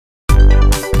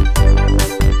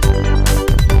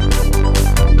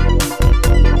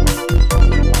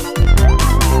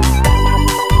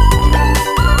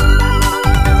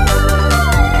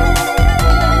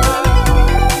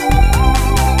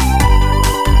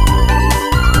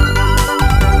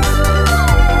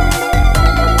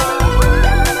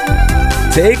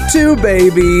Take two,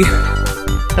 baby.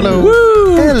 Hello.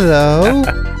 Woo. Hello.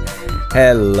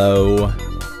 Hello.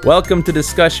 Welcome to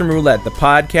Discussion Roulette, the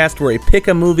podcast where we pick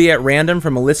a movie at random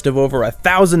from a list of over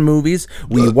 1,000 movies.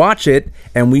 We watch it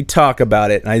and we talk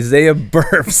about it. And Isaiah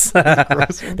burps.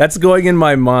 That's going in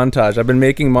my montage. I've been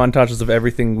making montages of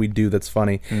everything we do that's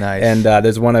funny. Nice. And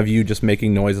there's one of you just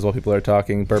making noises while people are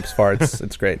talking. Burps, farts.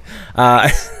 It's great.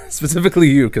 Specifically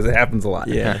you, because it happens a lot.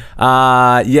 Yeah.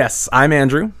 Yes, I'm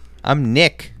Andrew. I'm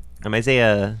Nick. I'm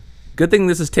Isaiah. Good thing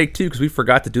this is take two, because we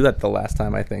forgot to do that the last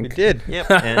time, I think. We did.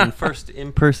 Yep. And first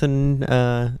in-person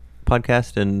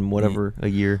podcast in whatever, a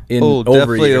year.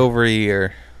 Definitely over a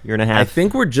year. Year and a half. I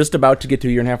think we're just about to get to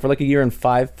a year and a half. We're like a year and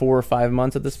 4 or 5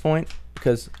 months at this point,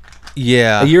 because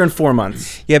Yeah. a year and 4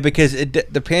 months. Yeah, because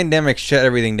the pandemic shut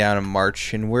everything down in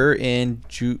March, and we're in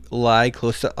July,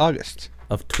 close to August.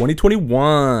 Of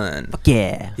 2021. Fuck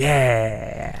yeah.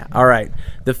 Yeah. All right.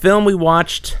 The film we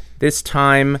watched this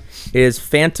time is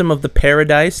Phantom of the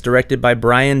Paradise, directed by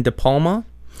Brian De Palma,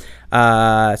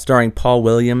 starring Paul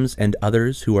Williams and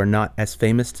others who are not as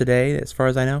famous today, as far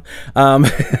as I know.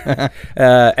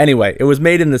 Anyway, it was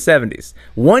made in the 70s,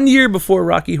 1 year before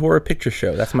Rocky Horror Picture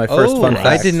Show. That's my first fun fact.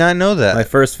 I did not know that. My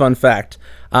first fun fact.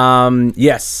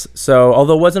 Yes. So,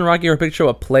 although wasn't Rocky Horror Picture Show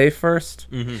a play first?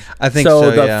 Mm-hmm. I think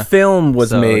so, the yeah. film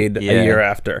was made a year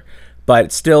after, but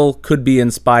it still could be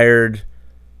inspired.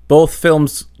 Both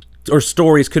films or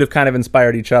stories could have kind of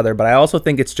inspired each other, but I also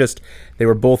think it's just they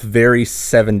were both very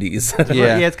 70s.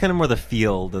 Yeah. Yeah, it's kind of more the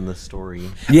feel than the story.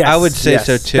 Yes, I would say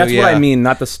so, too, That's what yeah. I mean,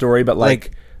 not the story, but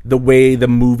like the way the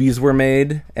movies were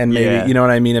made, and maybe Yeah. you know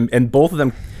what I mean. And both of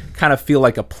them kind of feel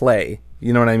like a play.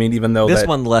 You know what I mean? Even though This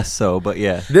one less so, but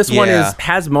yeah. This one Yeah.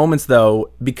 has moments though,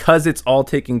 because it's all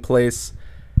taking place.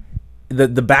 The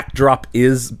backdrop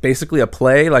is basically a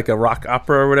play, like a rock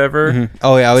opera or whatever. Mm-hmm.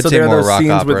 Oh, yeah, I would say there are more those rock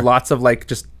scenes opera. with lots of like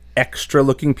just extra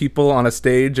looking people on a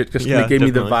stage. It just Yeah, gave me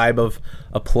the definitely. vibe of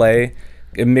a play,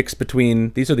 a mix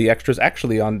between these are the extras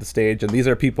actually on the stage, and these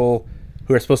are people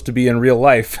who are supposed to be in real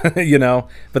life, you know,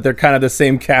 but they're kind of the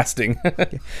same casting.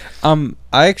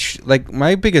 I actually, like,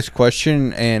 my biggest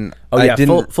question, and Oh yeah, I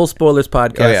didn't... full spoilers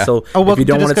podcast. Oh, yeah. So if you welcome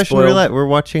don't to want it Discussion spoiled, Roulette. We're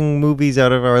watching movies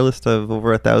out of our list of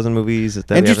over 1,000 movies that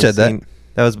we Andrew haven't said that. seen.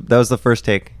 That was the first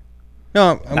take.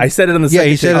 No, I said it on the yeah, second.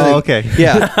 he said take. it. Oh, okay.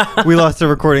 Yeah. We lost the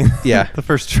recording. Yeah. The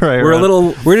first try. We're a around.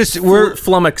 little We're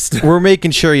flummoxed. we're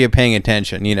making sure you're paying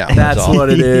attention, you know. That's all. what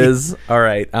it is. All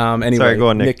right. Anyway, Sorry, go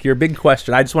on, Nick. your big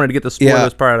question. I just wanted to get the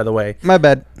spoilers part out of the way. My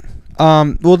bad.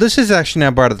 Well, this is actually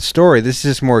not part of the story. This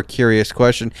is just more a curious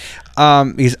question.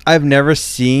 Because I've never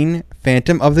seen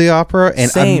Phantom of the Opera, and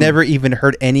Same. I've never even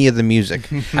heard any of the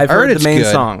music. I've I heard the it's main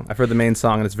good. song. I've heard the main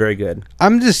song, and it's very good.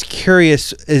 I'm just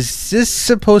curious, is this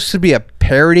supposed to be a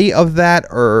parody of that,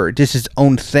 or just its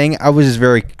own thing? I was just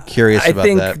very curious I about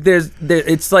think that.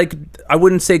 it's like, I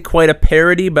wouldn't say quite a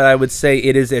parody, but I would say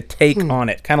it is a take on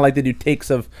it. Kind of like they do takes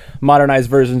of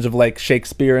modernized versions of like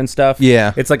Shakespeare and stuff.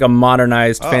 Yeah. It's like a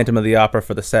modernized Phantom of the Opera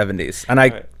for the 70s. And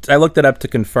I looked it up to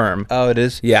confirm. Oh, it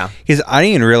is? Yeah. Because I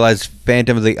didn't even realize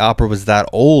Phantom of the Opera was that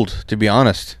old, to be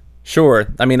honest. Sure.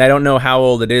 I mean, I don't know how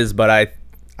old it is, but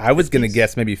I was going to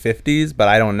guess maybe 50s, but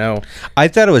I don't know. I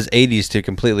thought it was 80s, to be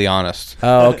completely honest.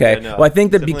 Oh, okay. Yeah, no, Well, I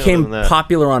think that definitely became older than that.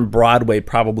 popular on Broadway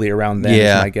probably around then,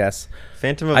 Yeah. is my guess.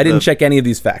 Phantom of I didn't the check any of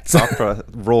these facts. Opera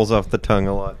rolls off the tongue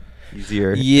a lot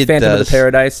easier. Yeah, it Phantom of does. the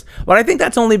Paradise. But I think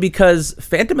that's only because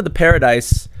Phantom of the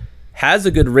Paradise has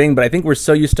a good ring, but I think we're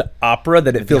so used to opera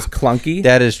that it feels clunky.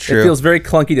 That is true. It feels very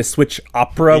clunky to switch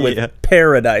opera with Yeah.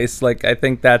 paradise. Like, I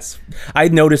think I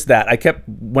noticed that. I kept,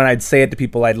 when I'd say it to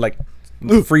people, I'd like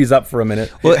freeze up for a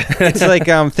minute. Well, it's like,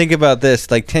 think about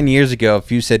this. Like 10 years ago, if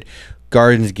you said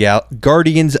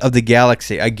Guardians of the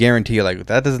Galaxy, I guarantee you, like,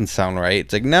 that doesn't sound right.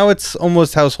 It's like, now it's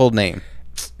almost household name.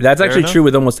 That's actually enough. true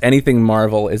with almost anything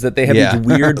Marvel, is that they have Yeah. these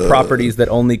weird properties that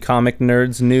only comic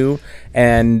nerds knew,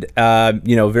 and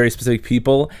very specific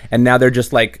people, and now they're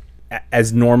just like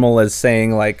as normal as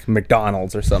saying like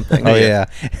McDonald's or something. Oh, yeah.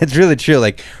 It's really true.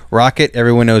 Like, Rocket,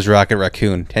 everyone knows Rocket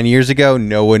Raccoon. 10 years ago,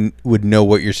 no one would know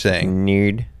what you're saying.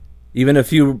 Nerd. Even a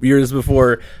few years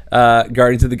before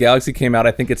Guardians of the Galaxy came out,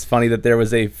 I think it's funny that there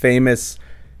was a famous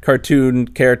cartoon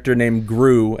character named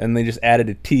Gru, and they just added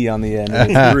a T on the end.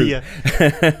 It's Gru.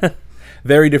 Yeah.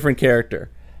 Very different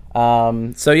character.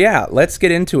 So yeah, let's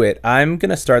get into it. I'm going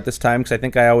to start this time because I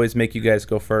think I always make you guys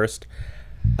go first.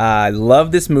 I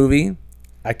love this movie.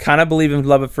 I kind of believe in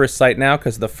love at first sight now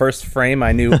because the first frame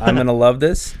I knew I'm going to love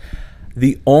this.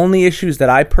 The only issues that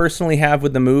I personally have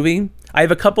with the movie, I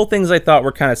have a couple things I thought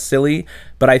were kind of silly,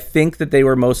 but I think that they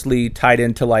were mostly tied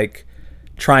into like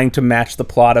trying to match the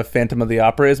plot of Phantom of the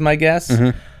Opera is my guess.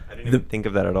 I didn't even think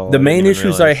of that at all. The I main didn't even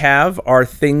issues I realize. have are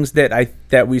things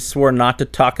that we swore not to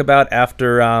talk about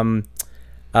after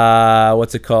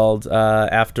what's it called?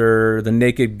 After The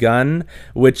Naked Gun,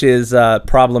 which is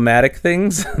problematic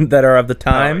things that are of the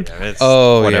time.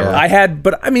 Yeah. I had,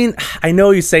 but I mean, I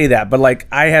know you say that, but like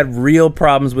I had real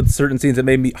problems with certain scenes that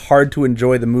made me hard to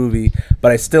enjoy the movie,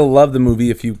 but I still love the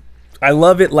movie I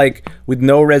love it like with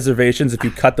no reservations if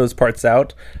you cut those parts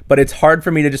out, but it's hard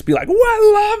for me to just be like, "Well,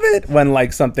 I love it" when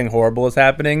like something horrible is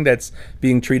happening that's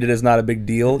being treated as not a big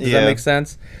deal. Does that make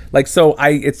sense? Like, so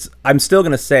I'm still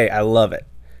going to say I love it.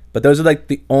 But those are like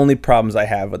the only problems I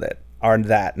have with it are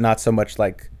that, not so much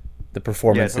like the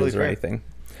performances totally or fair. anything.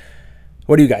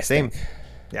 What do you guys Same. think?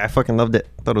 Yeah, I fucking loved it.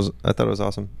 I thought it was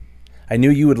awesome. I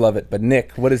knew you would love it, but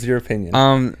Nick, what is your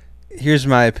opinion? Here's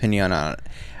my opinion on it.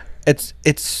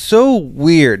 It's so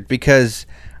weird because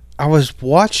I was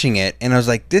watching it and I was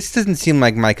like, this doesn't seem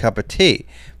like my cup of tea.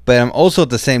 But I'm also at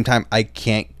the same time, I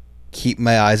can't keep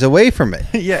my eyes away from it.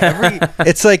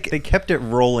 It's like they kept it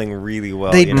rolling really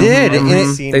well. They did, and Every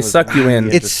it- scene They was suck you in.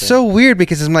 really it's so weird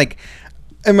because I'm like,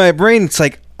 in my brain, it's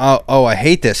like, oh, I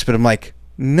hate this, but I'm like,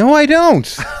 no, I don't.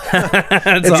 It's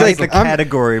It's like, like the I'm-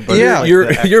 category, but yeah, like your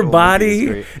the actual your movie body is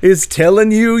great. is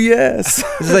telling you yes.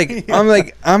 It's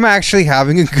like I'm actually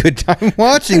having a good time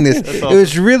watching this. It awesome.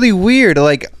 was really weird.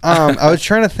 Like I was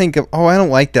trying to think of, I don't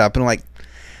like that, but I'm like,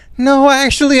 no,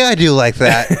 actually I do like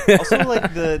that. Also,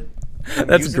 like the That's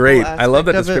musical great. I love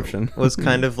that aspect of it description. was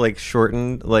kind of like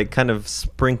shortened, like kind of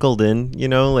sprinkled in. You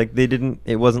know, like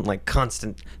it wasn't like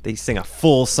constant. They sing a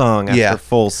full song after Yeah.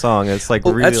 full song. It's like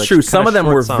really. That's like, true. kinda Some of them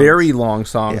short were songs. very long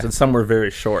songs, Yeah. and some were very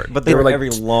short. But they were like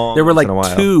every long There were once in a like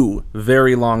while. 2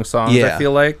 very long songs. I Yeah.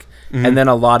 feel like, and then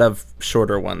a lot of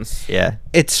shorter ones. Yeah.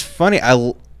 It's funny.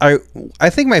 I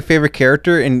think my favorite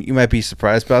character, and you might be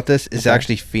surprised about this, is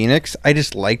actually Phoenix. I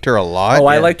just liked her a lot. Oh,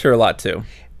 I liked her a lot too.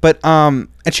 But and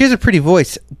she has a pretty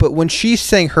voice. But when she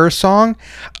sang her song,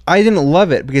 I didn't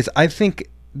love it because I think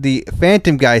the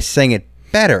Phantom guy sang it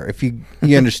better. If you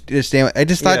understand, I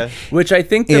just thought. Yeah. Which I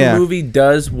think the Yeah. movie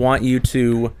does want you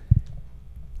to.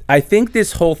 I think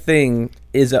this whole thing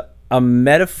is a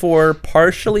metaphor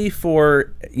partially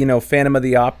for Phantom of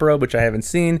the Opera, which I haven't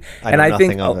seen, I and know I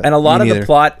think nothing of it. and a lot Me of the neither.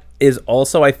 plot is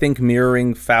also I think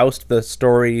mirroring Faust, the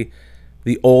story,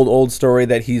 the old story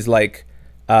that he's like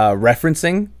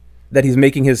referencing, that he's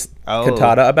making his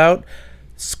cantata about.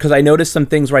 Because I noticed some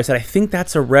things where I said I think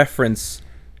that's a reference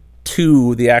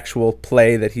to the actual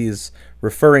play that he's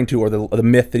referring to, or the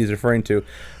myth that he's referring to,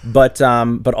 but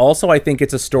also I think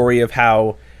it's a story of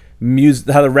how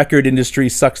the record industry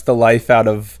sucks the life out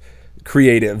of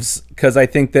creatives, because I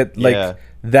think that Yeah.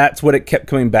 that's what it kept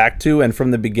coming back to, and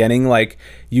from the beginning, like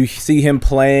you see him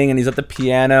playing and he's at the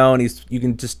piano and you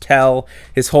can just tell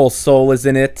his whole soul is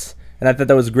in it, and I thought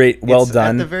that was great, well It's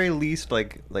done. At the very least,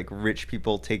 like rich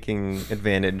people taking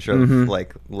advantage of Mm-hmm.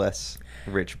 like less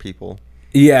rich people.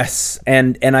 Yes,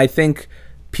 and I think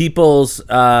people's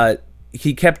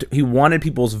he wanted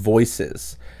people's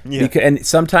voices. Yeah. And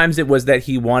sometimes it was that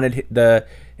he wanted the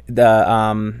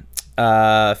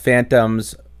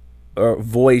Phantom's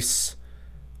voice,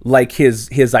 like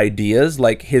his ideas,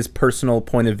 like his personal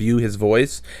point of view, his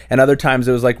voice. And other times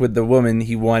it was like with the woman,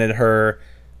 he wanted her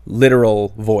literal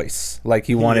voice, like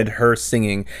he wanted her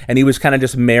singing, and he was kind of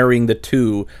just marrying the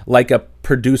two like a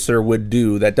producer would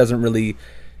do that doesn't really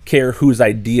care whose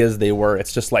ideas they were.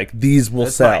 It's just like, these will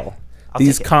That's sell. fine. I'll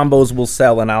These take it. combos will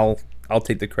sell, and I'll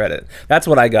take the credit. That's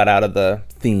what I got out of the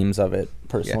themes of it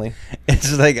personally.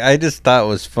 It's like, I just thought it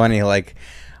was funny. Like,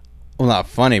 well, not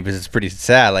funny, but it's pretty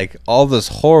sad. Like all this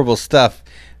horrible stuff.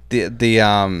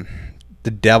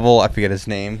 The devil, I forget his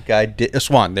name, guy did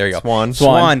Swan. There you go.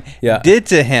 Swan. Yeah. Did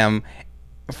to him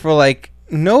for like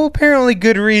no apparently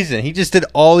good reason. He just did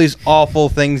all these awful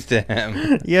things to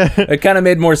him. Yeah. It kind of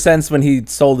made more sense when he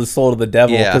sold his soul to the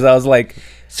devil, Yeah. because I was like,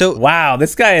 So wow,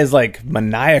 this guy is like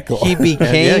maniacal. he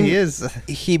became he is.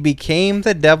 he became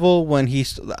the devil when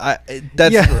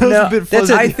that's Yeah, that was a bit that's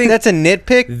fuzzy. a, I think that's a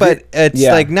nitpick, but it's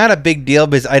yeah. like not a big deal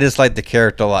because I just like the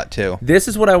character a lot too. This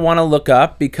is what I want to look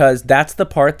up, because that's the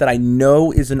part that I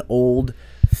know is an old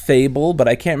fable, but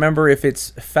I can't remember if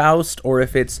it's Faust or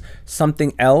if it's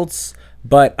something else.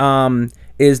 But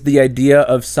is the idea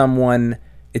of someone?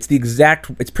 It's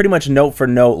pretty much note for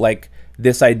note, like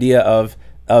this idea of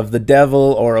the devil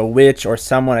or a witch or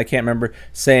someone, I can't remember,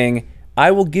 saying,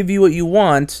 "I will give you what you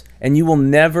want, and you will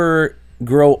never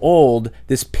grow old.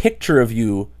 This picture of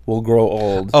you will grow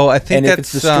old. Oh, I think and if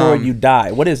it's that's, destroyed, you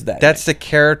die." What is that? That's the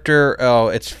character. Oh,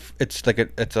 it's like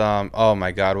it's oh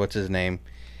my god, what's his name?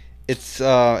 It's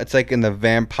like in the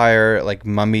vampire like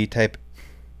mummy type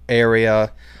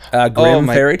area. Grimm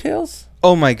fairy tales.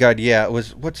 Oh my god, yeah, it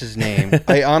was. What's his name?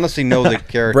 I honestly know the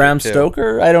character. Bram too.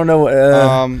 Stoker? I don't know.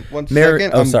 1 Mar-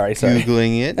 second. oh, I'm sorry.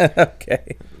 googling it.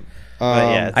 Okay. But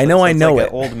yeah, it's I know so I it's know like it.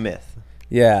 An old myth.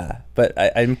 Yeah, but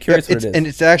I'm curious what it is. And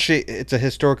it's actually it's a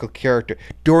historical character,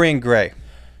 Dorian Gray.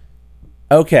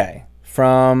 Okay,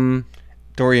 from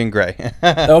Dorian Gray.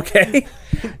 okay,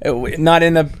 not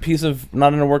in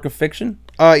a work of fiction.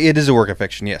 It is a work of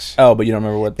fiction, yes. Oh, but you don't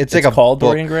remember what It's like a called, book.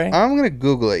 Dorian Gray. I'm gonna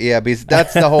Google it. Yeah, because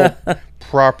that's the whole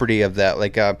property of that.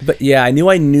 Like, But yeah, I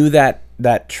knew that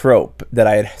trope, that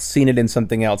I had seen it in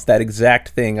something else. That exact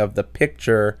thing of the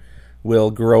picture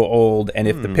will grow old, and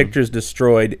if the picture's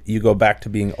destroyed, you go back to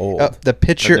being old. the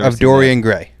picture never of seen Dorian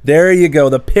Gray. There you go,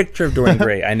 the picture of Dorian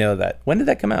Gray. I know that. When did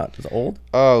that come out? Is it old?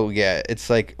 Oh yeah, it's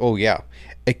like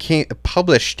it came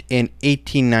published in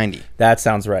 1890. That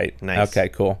sounds right. Nice. Okay,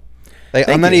 cool. Like,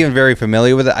 Thank I'm not you. even very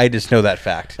familiar with it. I just know that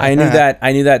fact. I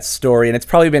knew that story, and it's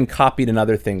probably been copied in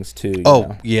other things too. you Oh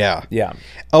know? yeah. Yeah.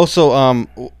 Also,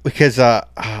 because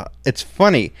it's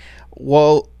funny.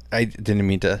 Well, I didn't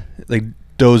mean to like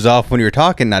doze off when you were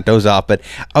talking. Not doze off, but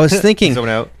I was thinking. Zone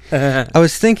out. I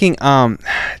was thinking,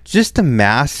 just the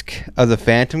mask of the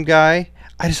Phantom guy.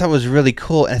 I just thought was really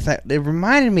cool, and I thought it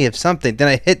reminded me of something. Then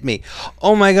it hit me.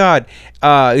 Oh my god!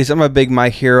 Because I'm a big My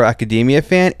Hero Academia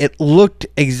fan. It looked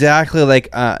exactly like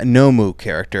a Nomu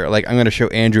character. Like, I'm gonna show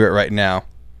Andrew it right now.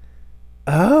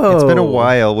 Oh, It's been a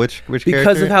while. Which because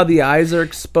character? of how the eyes are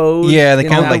exposed. Yeah, they you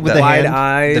kinda know, like with the wide hand,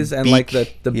 eyes the and like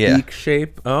beak. the Yeah. beak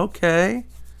shape. Okay,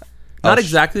 not I'll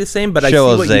exactly the same, but I see show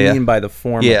what you Isaiah. mean by the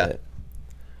form Yeah. of it.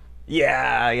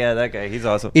 Yeah, that guy. He's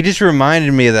awesome. He just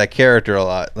reminded me of that character a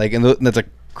lot. Like, and that's a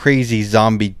crazy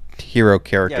zombie hero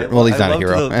character. Well, he's not a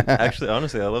hero. Actually,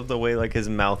 honestly, I love the way like his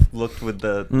mouth looked with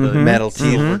the Metal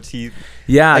teeth. silver teeth.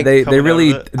 Yeah, like, they coming out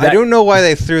really. of it. I don't know why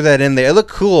they threw that in there. It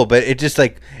looked cool, but it just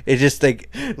like a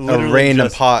Literally random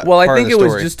just- pot. Well, I part of think the it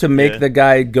was story. just to make Yeah. the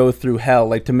guy go through hell.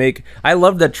 Like to make. I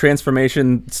love that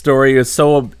transformation story. Is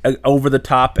so over the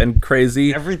top and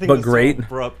crazy, Everything but was great. so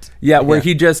abrupt. Yeah, where Yeah.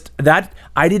 he just that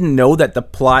I didn't know that the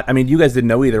plot. I mean, you guys didn't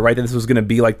know either, right? That this was going to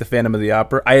be like the Phantom of the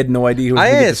Opera. I had no idea he was I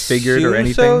going to get disfigured or assume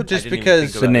anything. so, I just didn't even because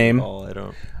think the about it name. at all. I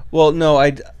don't. Well,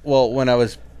 no, when I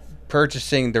was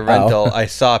purchasing the rental, I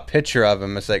saw a picture of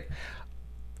him. It's like,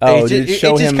 Oh, it did just, it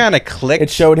show him? kind of clicked. It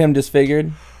showed him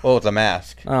disfigured. Oh, it's a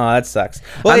mask. Oh, that sucks.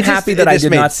 Well, I'm it just- happy that it I just did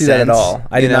made not see that at sense, all.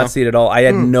 I you did know? not see it at all. I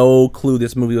had no clue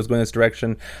this movie was going this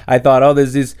direction. I thought, I thought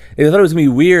it was gonna be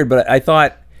weird, but I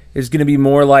thought it's gonna be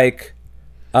more like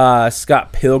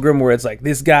Scott Pilgrim, where it's like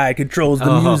this guy controls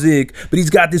the music, but he's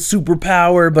got this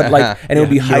superpower, but like, and it would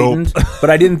be heightened. But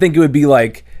I didn't think it would be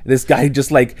like this guy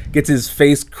just like gets his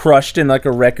face crushed in like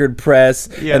a record press,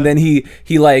 Yeah. and then he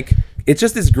like. It's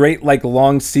just this great like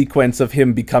long sequence of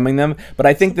him becoming them, but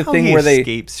I think the How thing he where they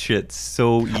escapes shit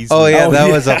so easily. Oh yeah, Oh, that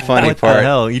yeah. was a funny What part. the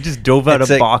hell? He just dove out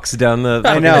It's a like- box down the. I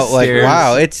fucking know, like stairs.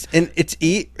 wow,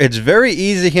 it's very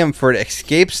easy him for to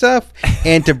escape stuff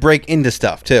and to break into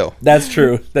stuff too. That's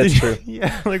true. That's true.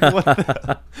 Yeah, like what?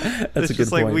 The That's it's a just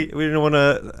good like point. we didn't want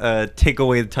to take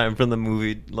away the time from the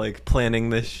movie, like planning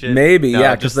this shit. Maybe, No,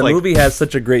 yeah, because just the like- movie has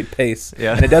such a great pace,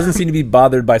 Yeah. and it doesn't seem to be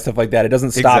bothered by stuff like that. It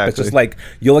doesn't stop. It's Exactly. just like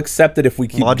you'll accept it if we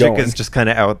keep logic going. is just kind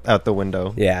of out the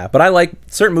window. Yeah, but I like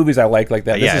certain movies. I like that.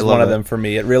 This Yeah, I is love one of it. them for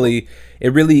me. It really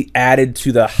added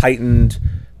to the heightened,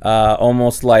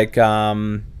 almost like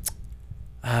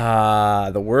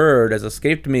the word has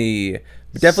escaped me.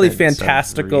 Definitely Sense of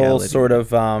fantastical reality. sort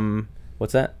of.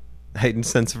 What's that? Heightened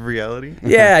sense of reality.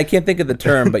 Yeah, I can't think of the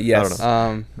term, but yes.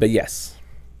 know. But yes.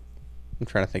 I'm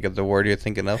trying to think of the word you're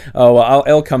thinking of. Oh, well,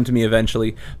 it'll come to me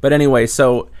eventually. But anyway,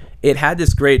 so it had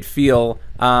this great feel.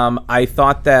 I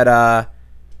thought that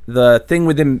the thing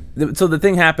with him. So the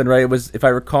thing happened, right? It was, if I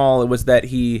recall, it was that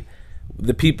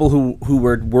the people who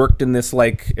worked in this,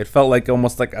 like, it felt like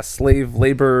almost like a slave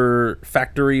labor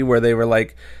factory where they were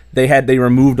like they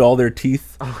removed all their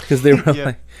teeth because they were Yeah.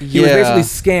 like he was Yeah. basically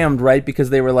scammed, right? Because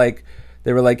they were like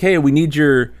hey, we need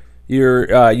you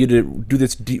to do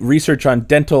this research on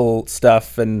dental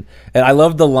stuff, and I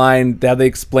love the line how they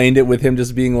explained it with him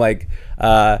just being like,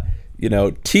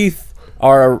 teeth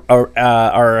are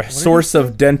a source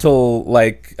of dental,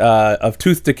 like of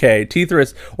tooth decay. Teeth are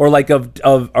or like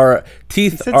of our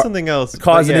teeth He said are, something else,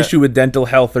 cause but an yeah. issue with dental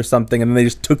health or something, and then they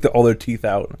just took all their teeth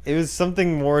out. It was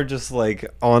something more just like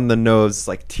on the nose,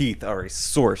 like teeth are a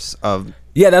source of.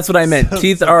 Yeah, that's what I meant.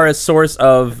 Teeth are a source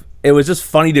of. It was just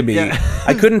funny to me. Yeah.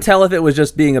 I couldn't tell if it was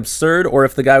just being absurd or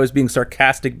if the guy was being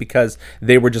sarcastic because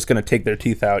they were just going to take their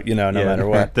teeth out, no matter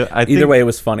what. I Either think- way, it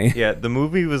was funny. Yeah, the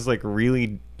movie was like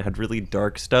had really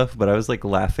dark stuff, but I was like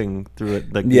laughing through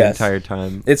it like the Yes. entire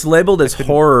time. It's labeled as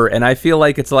horror, and I feel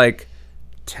like it's like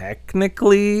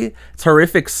technically it's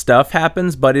horrific stuff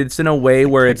happens, but it's in a way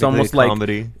where it's Technically almost a like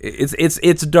comedy.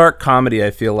 it's dark comedy,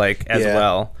 I feel like, as Yeah.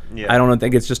 well. Yeah. I don't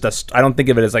think it's just I don't think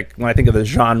of it as like when I think of the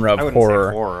genre of I wouldn't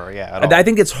horror. say horror, yeah. At all. I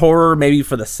think it's horror maybe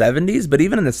for the 70s, but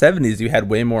even in the 70s you had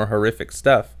way more horrific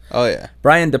stuff. Oh yeah.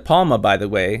 Brian De Palma, by the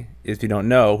way, if you don't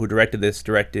know, who directed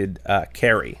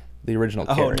Carrie, the original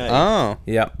Oh, Carrie. nice. Oh.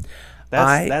 Yep.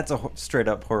 That's a straight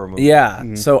up horror movie.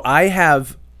 Yeah. So I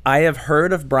have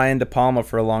heard of Brian De Palma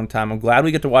for a long time. I'm glad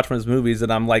we get to watch one of his movies,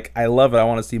 and I'm like, I love it. I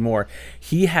want to see more.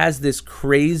 He has this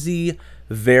crazy,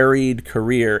 varied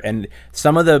career, and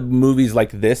some of the movies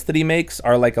like this that he makes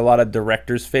are like a lot of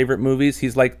directors' favorite movies.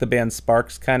 He's like the band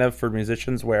Sparks, kind of, for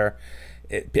musicians, where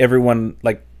everyone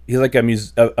like. He's like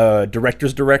a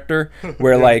director's director,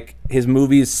 where like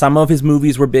some of his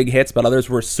movies were big hits, but others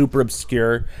were super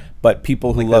obscure. But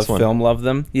people who Like love this one. film love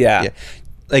them. Yeah. Yeah.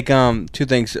 Like two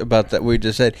things about that we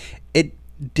just said. It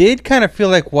did kind of feel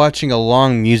like watching a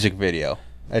long music video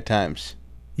at times.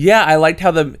 Yeah, I liked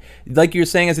how like you're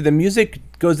saying, the music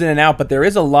goes in and out, but there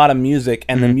is a lot of music,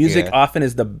 and the music Yeah. often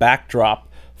is the backdrop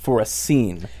for a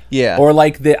scene. Yeah. Or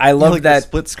like I love like that the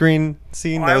split screen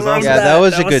scene. I That was love awesome. Yeah, that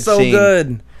was a good so scene.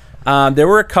 good. There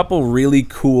were a couple really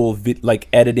cool like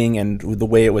editing and the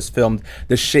way it was filmed.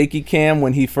 The shaky cam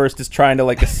when he first is trying to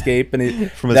like escape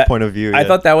and From his point of view, I yeah.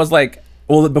 thought that was like.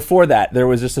 Well, before that, there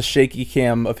was just a shaky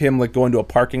cam of him like going to a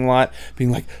parking lot,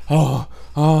 being like, oh,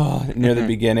 near the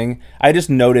beginning. I just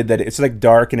noted that it's like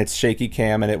dark and it's shaky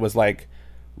cam, and it was like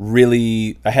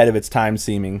really ahead of its time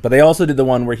seeming. But they also did the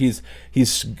one where he's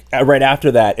right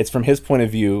after that. It's from his point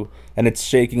of view, and it's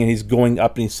shaking, and he's going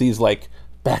up, and he sees like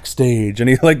backstage, and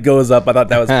he like goes up. I thought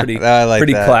that was pretty I like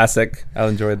pretty that. classic. I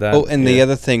enjoyed that. Oh, and the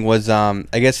other thing was, I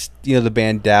guess the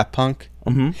band Daft Punk.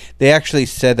 Mm-hmm. They actually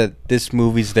said that this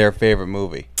movie's their favorite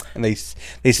movie, and they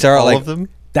start All like of them.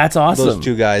 That's awesome. those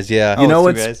two guys. Yeah. You know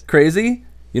those two what's guys. crazy?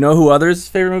 You know who other's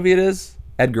favorite movie it is?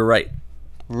 Edgar Wright.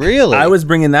 Really? I was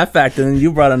bringing that fact, and then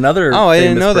you brought another. Oh, I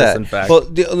didn't famous know person that. Fact.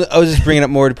 Well, I was just bringing it up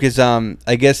more because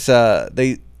I guess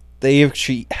they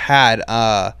actually had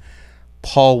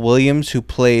Paul Williams who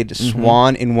played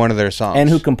Swan in one of their songs, and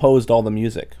who composed all the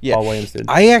music? Yeah. Paul Williams did.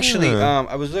 I actually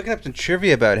I was looking up some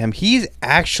trivia about him. He's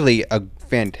actually a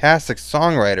fantastic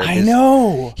songwriter. I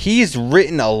know. He's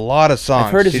written a lot of songs.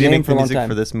 I've heard his Did he name make for the a long music time.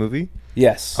 for this movie?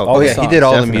 Yes. Oh, all the yeah, he songs. did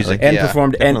all Definitely. the music. And yeah.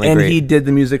 performed, and Definitely great. he did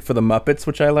the music for the Muppets,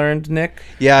 which I learned, Nick.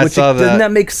 Yeah, I which saw Doesn't that.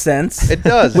 that make sense? It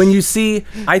does. When you see,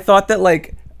 I thought that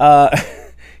like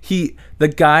the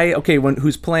guy, okay,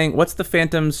 who's playing? What's the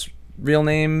Phantom's real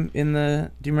name in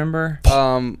the? Do you remember?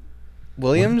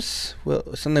 Williams,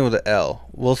 something with an L.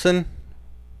 Wilson.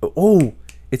 Oh,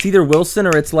 it's either Wilson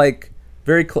or it's like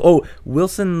very close. Oh,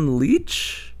 Wilson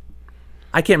Leach.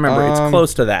 I can't remember. It's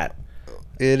close to that.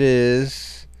 It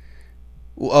is.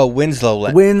 Oh,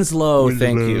 Winslow. Winslow,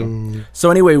 thank you. So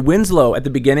anyway, Winslow at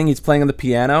the beginning, he's playing on the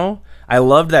piano. I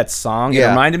loved that song. It Yeah.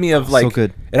 reminded me of like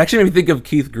good. It actually made me think of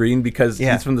Keith Green because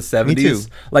Yeah, he's from the me 70s.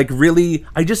 too. Like really,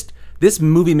 this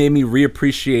movie made me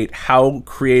reappreciate how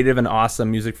creative and awesome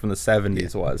music from the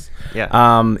 70s was. Yeah.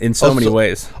 In so many Also-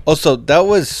 ways. Also, that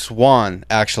was Swan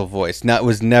actual voice. It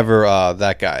was never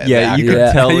that guy. Yeah, the you actor.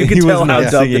 could tell you he could was tell not how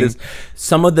dubbed it singing. is.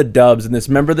 Some of the dubs in this.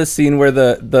 Remember the scene where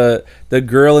the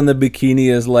girl in the bikini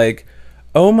is like,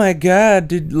 "Oh my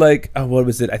god, what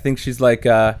was it? I think she's like,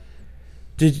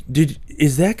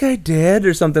 is that guy dead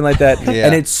or something like that?" Yeah.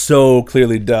 And it's so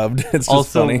clearly dubbed. It's just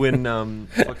Also, funny. when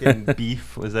fucking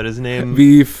Beef, was that his name?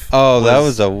 Beef. Oh, that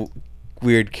was- was a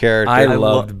weird character. I lo-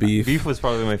 loved Beef. Beef was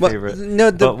probably my But, favorite. no,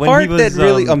 the But when part he was, that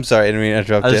really. I'm sorry, I didn't mean to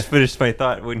interrupt I you. just finished my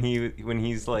thought when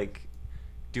he's like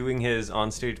doing his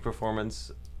onstage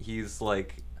performance. He's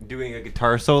like doing a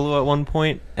guitar solo at one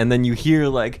point, and then you hear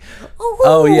like,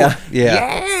 Oh yeah.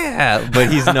 Yeah.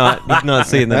 but he's not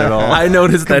saying that at all. I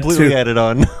noticed that Completely too. added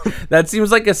on. That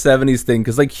seems like a 70s thing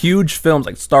because like huge films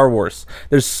like Star Wars,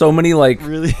 there's so many like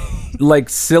Really, like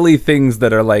silly things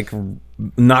that are like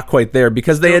not quite there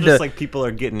because they had just to like people are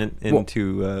getting into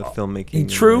filmmaking.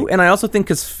 True, like- and I also think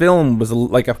because film was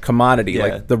like a commodity, Yeah.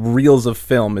 like the reels of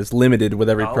film is limited with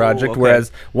every Oh, project. okay.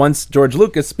 Whereas once George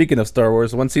Lucas, speaking of Star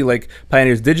Wars, once he like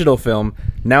pioneers digital film,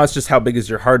 now it's just how big is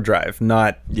your hard drive,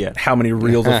 not Yeah. how many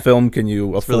reels of film can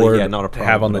you afford really, not a to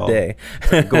have on problem the at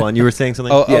all. day. Go on, you were saying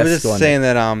something. Oh, I Yes, was go on. just saying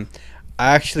that I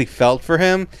actually felt for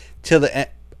him till the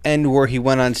end where he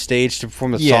went on stage to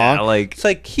perform the Yeah, song. like- it's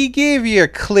like he gave you a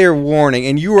clear warning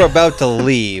and you were about to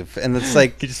leave, and it's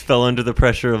like He just fell under the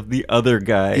pressure of the other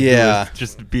guy. who Yeah. was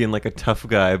just being like a tough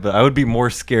guy. But I would be more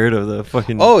scared of the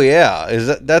fucking. oh yeah,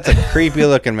 that's a creepy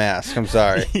looking mask. I'm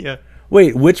sorry. yeah.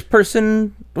 Wait, which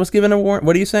person was given a warrant?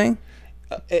 What are you saying?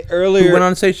 Who Earlier, went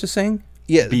on stage to sing?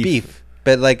 yeah, Beef. beef.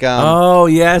 but like Oh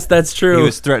yes, that's true. He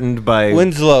was threatened by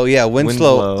Winslow. Yeah,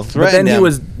 Winslow Winslow. threatened but then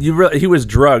him. he was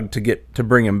drugged to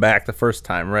bring him back the first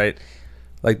time, right?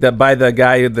 Like that by the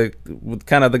guy, the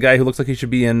guy who looks like he should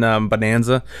be in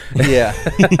Bonanza. Yeah.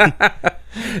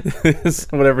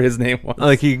 Whatever his name was.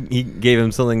 like he gave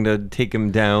him something to take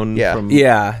him down. Yeah. From,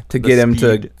 Yeah, to get him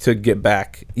speed. to get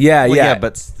back. Yeah, Well, yeah.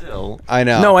 but still, I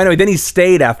know. No, I know. Then he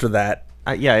stayed after that.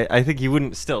 I think he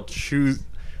wouldn't still choose.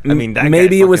 I mean, that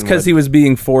Maybe guy it was fucking because would. he was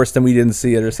being forced and we didn't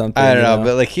see it or something. I don't you know,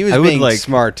 but like he was I would, being like-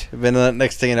 smart. Then the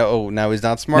next thing you know, oh, now he's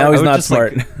not smart. Now I he's would not just,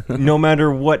 smart. like, no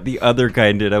matter what the other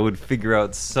guy did, I would figure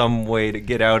out some way to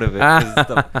get out of it.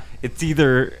 'Cause it's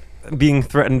either being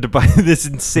threatened by this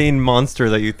insane monster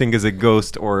that you think is a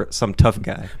ghost or some tough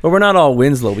guy. But we're not all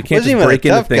Winslow. We can't wasn't just even break a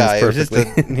into tough things guy. It was just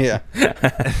perfectly.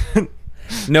 yeah.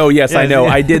 No, yes, Yeah, I know.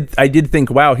 yeah. I did think,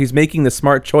 wow, he's making the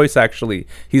smart choice. Actually,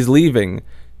 he's leaving,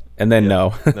 and then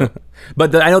no.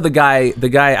 But I know the guy.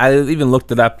 I even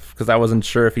looked it up because I wasn't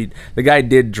sure if the guy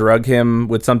did drug him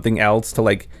with something else to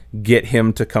like get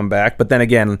him to come back. But then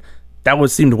again, that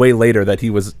seemed way later that he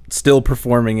was still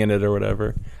performing in it or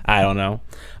whatever. I don't know.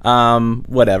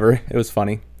 Whatever. It was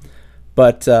funny.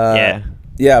 But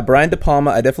yeah, Brian De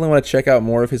Palma. I definitely want to check out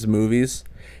more of his movies.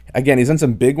 Again, he's in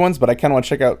some big ones, but I kind of want to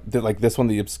check out like this one,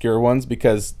 the obscure ones,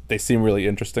 because they seem really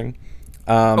interesting.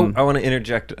 I want to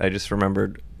interject. I just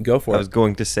remembered. Go for I it. was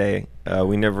going to say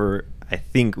I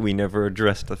think we never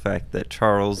addressed the fact that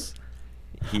Charles.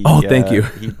 Thank you.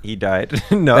 He died.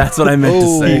 No, That's what I meant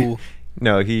to say. Ooh,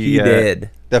 No, He did.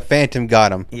 the Phantom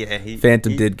got him. Yeah,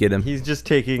 Phantom did get him. He's just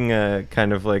taking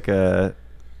kind of like a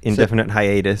indefinite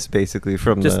hiatus, basically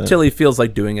from Just the. till he feels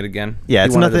like doing it again. Yeah, He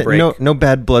it's wanted a nothing. break. No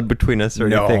bad blood between us or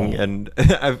No. anything. And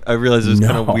I realized it was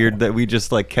kind No. of weird that we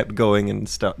just like kept going and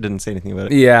didn't say anything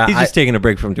about it. Yeah, he's just taking a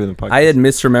break from doing the podcast. I had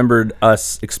misremembered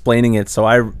us explaining it, so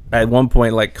I at one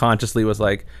point like consciously was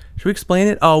like, "Should we explain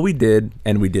it?" Oh, we did,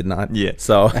 and we did not. Yeah.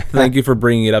 So thank you for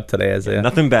bringing it up today, Isaiah.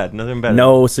 nothing bad. Nothing bad.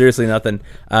 No, seriously, nothing.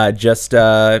 Just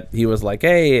he was like,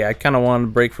 "Hey, I kind of want to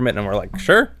break from it," and we're like,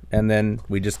 "Sure." And then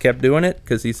we just kept doing it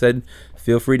because he said,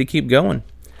 "Feel free to keep going."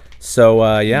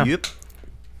 So yeah. Yep.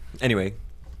 Anyway,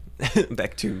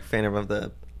 back to Phantom of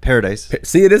the Paradise.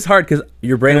 See, it is hard because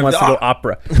your brain Phantom wants of to the- go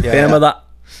opera. Phantom of the.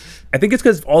 I think it's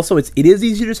because also it is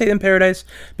easier to say than paradise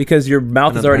because your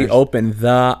mouth is Another already paradise.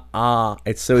 open.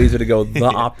 It's so easy to go the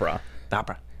opera,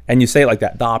 Opera. and you say it like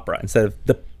that, the opera instead of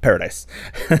the paradise.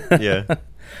 Yeah.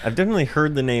 I've definitely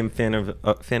heard the name Phantom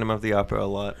of the Opera a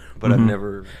lot, but I've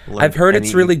never. Liked I've heard it's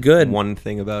any really good. One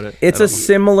thing about it. It's I a don't know.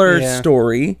 similar Yeah.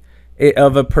 story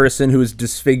of a person who's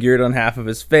disfigured on half of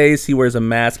his face. He wears a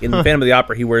mask. In Phantom of the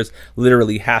Opera, he wears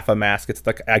literally half a mask. It's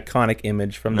the iconic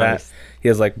image from Nice. that. He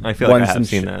has like I feel like I ones have and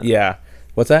seen that. Yeah.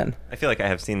 What's that? I feel like I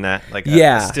have seen that. Like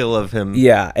Yeah. a still of him.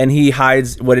 Yeah, and he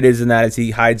hides. What it is in that is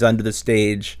he hides under the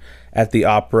stage at the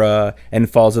opera and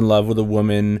falls in love with a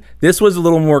woman. This was a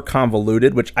little more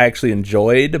convoluted, which I actually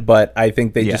enjoyed, but I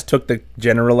think they Yeah. just took the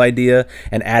general idea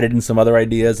and added in some other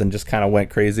ideas and just kind of went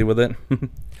crazy with it.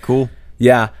 Cool.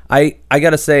 Yeah, I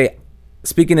gotta say,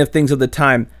 speaking of things of the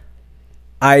time,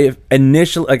 I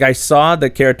saw the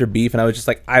character Beef and I was just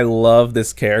like, I love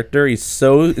this character. He's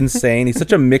so insane. He's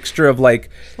such a mixture of like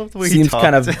love the way he seems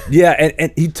kind of talks.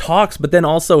 and he talks, but then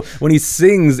also when he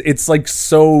sings, it's like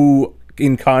so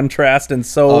in contrast and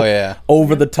so Oh, yeah.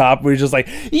 over the top where he's just like,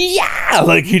 yeah,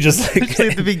 like he just like Especially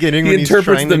at the beginning he when he's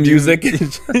interprets trying the to music.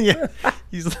 yeah.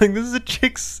 He's like, this is a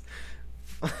chick's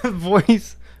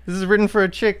voice. This is written for a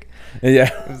chick. Yeah.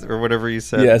 Or whatever you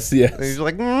said. Yes, yes. And he's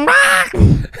like,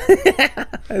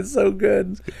 It's so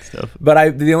good. stuff.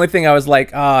 But the only thing I was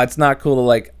like, it's not cool to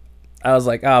like. I was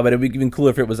like, but it'd be even cooler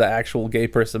if it was an actual gay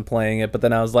person playing it. But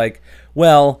then I was like,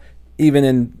 well, even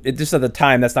in it, just at the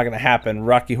time, that's not going to happen.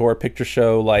 Rocky Horror Picture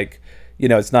Show, like,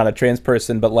 it's not a trans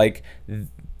person, but like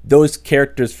those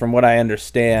characters, from what I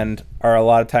understand, are a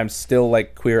lot of times still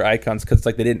like queer icons because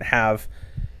like they didn't have.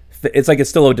 It's like it's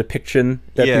still a depiction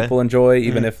that Yeah. people enjoy,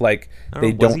 even if like I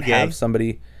they don't know, was don't he have gay?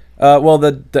 somebody. Well,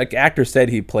 the actor said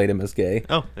he played him as gay.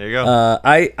 Oh, there you go.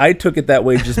 I took it that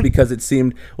way just because it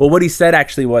seemed. Well, what he said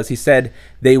actually was he said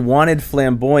they wanted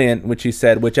flamboyant, which he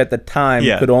said, which at the time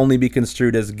Yeah. could only be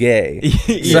construed as gay.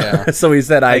 Yeah. So he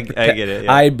said, I get it,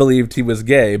 yeah. I believed he was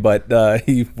gay, but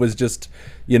he was just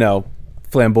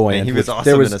flamboyant. And he was which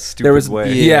awesome in a stupid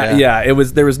way. Yeah, Yeah. It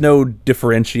was there was no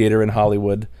differentiator in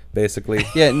Hollywood, basically.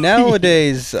 Yeah,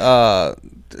 nowadays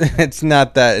it's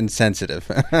not that insensitive.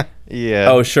 yeah.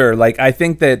 Oh, sure. Like, I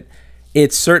think that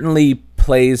it certainly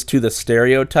plays to the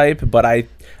stereotype, but I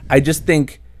just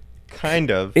think kind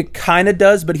of. it kind of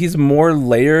does, but he's more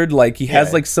layered. Like, he has,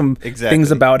 Yeah, like, some exactly. things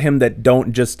about him that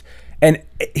don't just And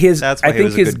That's why I he think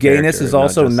was a his good gayness character, is not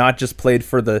also just- not just played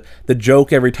for the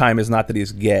joke every time is not that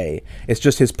he's gay. It's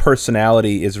just his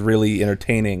personality is really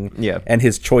entertaining. Yeah. And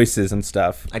his choices and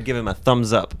stuff. I'd give him a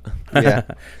thumbs up. Yeah.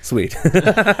 Sweet.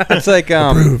 It's like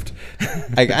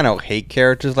I don't hate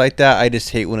characters like that. I just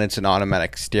hate when it's an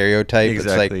automatic stereotype.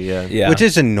 Exactly, It's like, yeah. which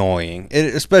is annoying,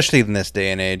 especially in this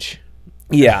day and age.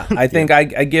 Yeah, I think I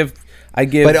give.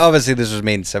 But obviously, this was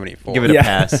made in '74. Give it a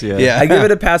pass, yeah. Yeah. I give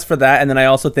it a pass for that, and then I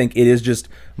also think it is just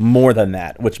more than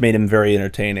that, which made him very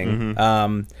entertaining.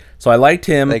 So I liked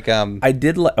him. Like, I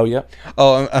did. Oh yeah.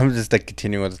 Oh, I'm just like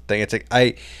continuing with the thing. It's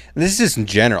like this is just in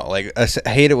general. Like I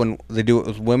hate it when they do it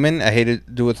with women. I hate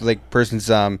it do it with like person's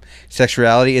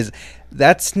sexuality.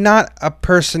 That's not a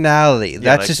personality.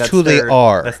 That's just who they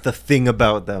are. That's the thing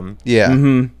about them. Yeah.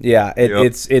 Mm-hmm. Yeah,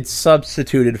 Yep. it's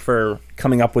substituted for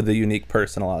coming up with a unique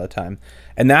person a lot of the time,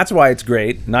 and that's why it's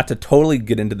great. Not to totally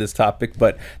get into this topic,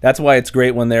 but that's why it's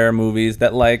great when there are movies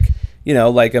that, like, you know,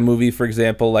 like a movie, for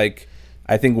example, like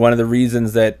I think one of the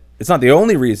reasons that it's not the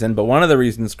only reason, but one of the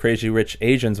reasons Crazy Rich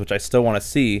Asians, which I still want to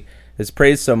see, is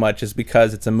praised so much is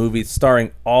because it's a movie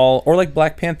starring all, or like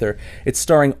Black Panther, it's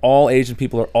starring all Asian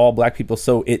people or all black people,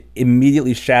 so it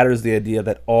immediately shatters the idea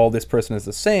that all this person is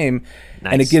the same,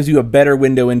 and it Nice. gives you a better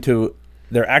window into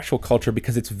their actual culture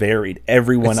because it's varied.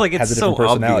 Everyone It's like has it's a different so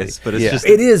personality. obvious, but it's Yeah. just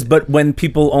It is, but when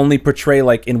people only portray,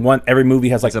 like in one, every movie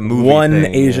has like It's a movie one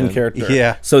thing, Asian yeah. character,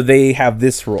 Yeah. so they have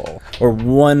this role, or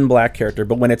one black character.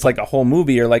 But when it's like a whole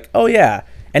movie, you're like, oh yeah,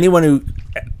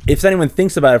 if anyone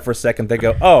thinks about it for a second, they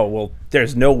go, oh well,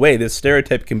 there's no way this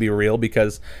stereotype can be real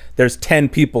because there's 10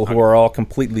 people who are all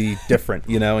completely different,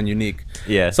 you know, and unique.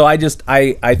 Yeah. So I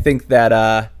think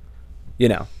that you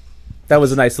know, that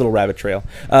was a nice little rabbit trail.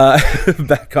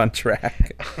 Back on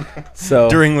track. So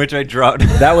during which I dropped.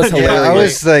 that was hilarious. Yeah, I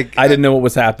was like, I didn't know what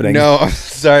was happening. No, I'm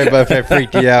sorry, but I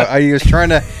freaked you out. I was trying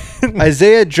to.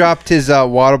 Isaiah dropped his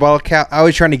water bottle cap. I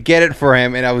was trying to get it for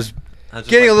him, and I was just,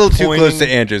 getting like, a little too pointing. close to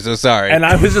Andrew. So sorry. And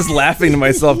I was just laughing to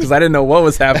myself because I didn't know what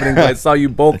was happening, but I saw you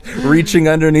both reaching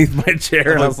underneath my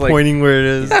chair, and I was like, pointing where it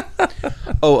is.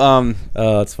 oh,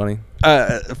 "Oh, that's funny."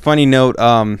 funny note.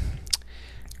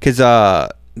 Because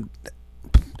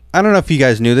I don't know if you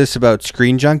guys knew this about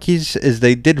Screen Junkies, is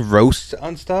they did roasts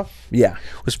on stuff. Yeah.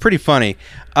 It was pretty funny.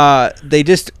 They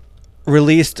just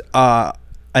released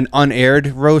an unaired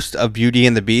roast of Beauty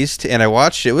and the Beast, and I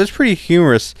watched it. It was pretty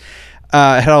humorous.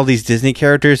 It had all these Disney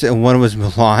characters, and one was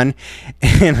Mulan,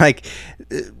 and like,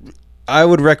 I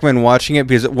would recommend watching it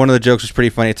because one of the jokes was pretty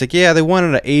funny. It's like, yeah, they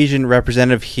wanted an Asian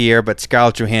representative here, but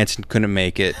Scarlett Johansson couldn't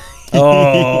make it.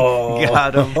 Oh,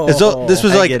 Got him. This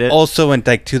was I like get it. also in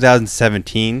like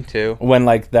 2017 too. when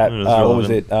like that. It was What was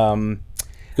it? relevant.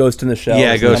 Ghost in the Shell.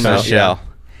 Yeah, was Ghost in come the out. Shell.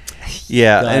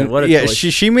 Yeah, God, and what a yeah, choice.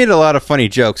 she made a lot of funny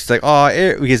jokes. It's like, oh,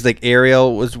 because like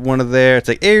Ariel was one of there. It's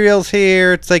like Ariel's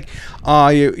here. It's like, oh,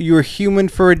 you were human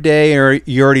for a day, or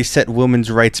you already set women's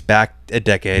rights back a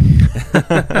decade.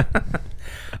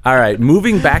 All right,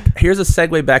 moving back. Here's a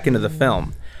segue back into the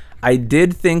film. I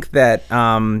did think that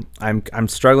I'm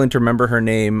struggling to remember her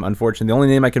name. Unfortunately, the only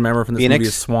name I can remember from this Phoenix? movie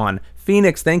is Swan.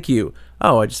 Phoenix. Thank you.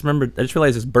 Oh, I just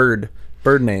realized it's bird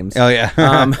names. Oh,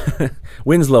 yeah.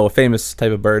 Winslow, a famous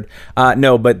type of bird.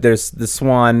 No, but there's the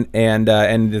Swan and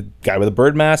the guy with a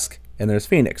bird mask, and there's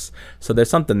Phoenix. So there's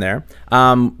something there.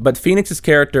 But Phoenix's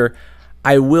character,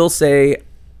 I will say,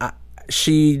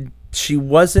 she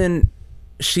wasn't.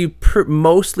 She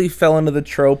mostly fell into the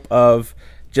trope of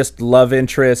just love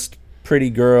interest, pretty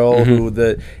girl who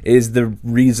is the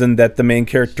reason that the main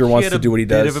character wants to do what he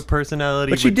does. Bit of a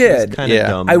personality, But she which is did. Kind of Yeah.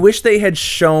 dumb. I wish they had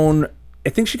shown. I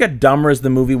think she got dumber as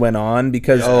the movie went on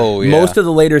because Oh, yeah. most of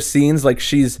the later scenes, like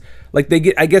she's like they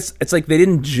get. I guess it's like they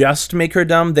didn't just make her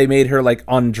dumb; they made her like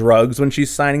on drugs when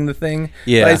she's signing the thing.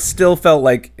 Yeah. But I still felt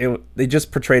like they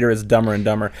just portrayed her as dumber and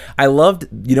dumber. I loved.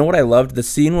 You know what I loved? The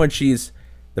scene when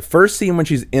the first scene when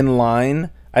she's in line.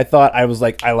 I thought I was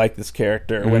like, I like this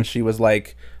character when she was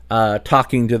like.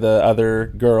 Talking to the other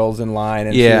girls in line,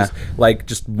 and Yeah. she was like,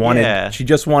 just wanted. Yeah. She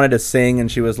just wanted to sing,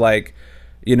 and she was like,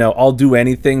 you know, I'll do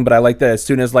anything. But I like that as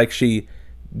soon as like she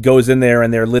goes in there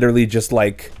and they're literally just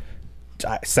like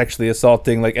sexually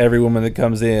assaulting like every woman that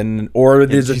comes in, or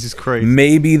there's Jesus Christ.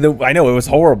 maybe I know it was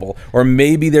horrible, or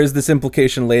maybe there's this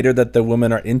implication later that the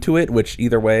women are into it, which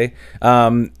either way,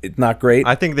 it's not great.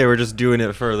 I think they were just doing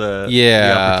it for the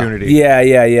Yeah. opportunity.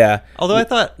 yeah. Although I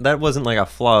thought that wasn't like a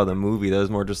flaw of the movie. That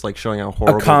was more just like showing how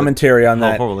horrible commentary on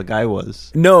how that. horrible the guy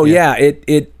was. No, yeah,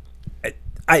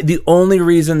 the only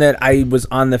reason that I was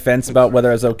on the fence about whether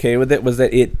I was okay with it was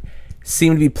that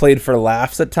seemed to be played for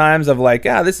laughs at times of like,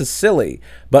 this is silly.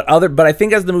 But I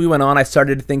think as the movie went on, I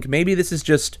started to think maybe this is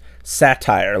just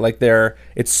satire. Like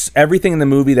it's everything in the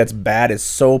movie that's bad is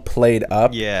so played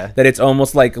up that it's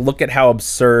almost like, look at how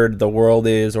absurd the world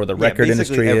is or the record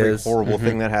industry every is. Horrible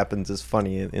thing that happens is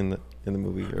funny in the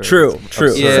movie. True.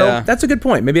 Yeah. So that's a good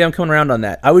point. Maybe I'm coming around on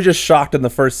that. I was just shocked in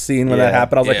the first scene when that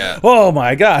happened. I was like, oh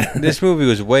my God. This movie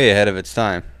was way ahead of its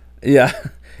time. Yeah.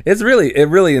 It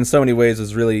really in so many ways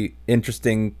was really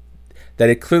interesting that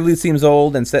it clearly seems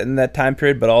old and set in that time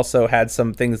period, but also had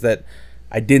some things that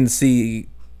I didn't see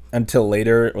until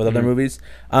later with other movies.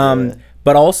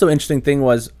 But also interesting thing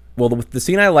was, the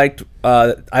scene I liked,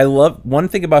 I love one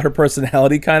thing about her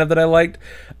personality kind of that I liked.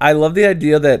 I love the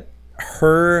idea that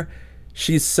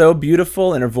she's so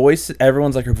beautiful and her voice,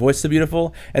 everyone's like, her voice is so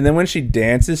beautiful. And then when she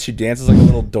dances like a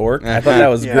little dork. I thought that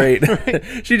was great.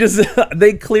 She just,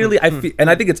 they clearly, and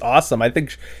I think it's awesome. I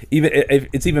think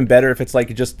it's even better if it's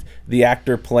like just the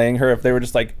actor playing her, if they were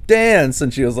just like, dance.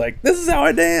 And she was like, this is how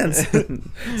I dance.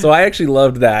 So I actually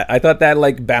loved that. I thought that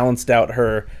like balanced out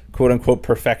her quote unquote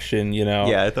perfection,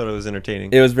 Yeah, I thought it was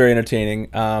entertaining. It was very entertaining.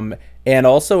 And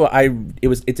also,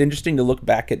 it's interesting to look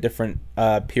back at different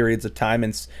periods of time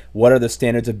and what are the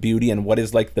standards of beauty and what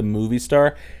is like the movie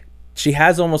star. She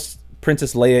has almost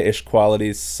Princess Leia-ish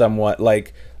qualities, somewhat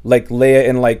like Leia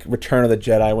in like Return of the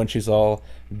Jedi when she's all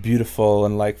beautiful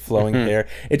and like flowing hair.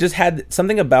 It just had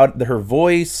something about her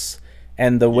voice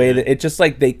and the way that it just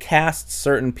like they cast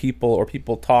certain people or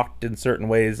people talked in certain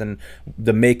ways and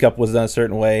the makeup was done a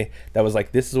certain way that was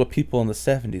like, this is what people in the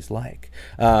 70s like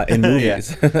in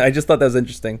movies. I just thought that was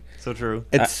interesting. So true.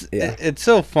 It's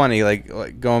so funny,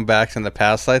 like going back in the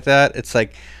past like that. It's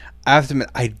like, I have to admit,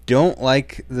 I don't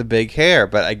like the big hair,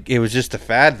 but it was just a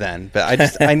fad then.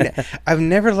 But I've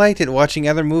never liked it watching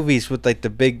other movies with like the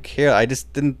big hair. I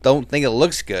just don't think it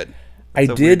looks good. I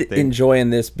did enjoy in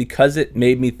this because it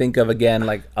made me think of, again,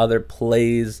 like other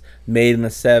plays made in the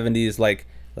 70s,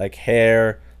 like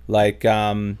Hair, like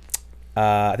I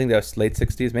think that was late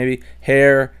 60s maybe,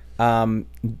 Hair,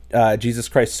 Jesus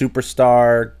Christ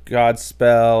Superstar,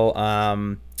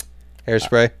 Godspell,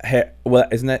 Hairspray. Well,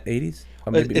 isn't that 80s?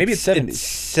 Or maybe it's 70s. It's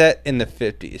set in the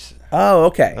 50s. Oh,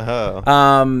 okay. Oh.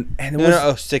 And it was,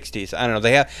 60s. I don't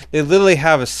know. They literally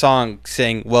have a song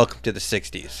saying "Welcome to the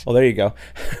 60s." Well, there you go.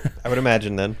 I would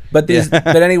imagine then. But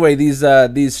but anyway, these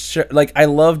like I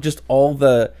love just all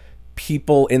the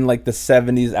people in like the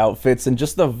 70s outfits and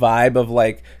just the vibe of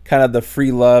like kind of the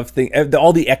free love thing,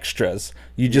 all the extras.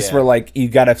 You just were like, you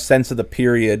got a sense of the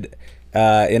period in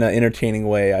an entertaining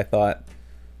way, I thought.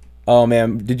 Oh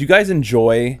man, did you guys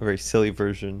enjoy A very silly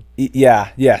version.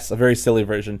 Yes, a very silly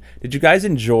version. Did you guys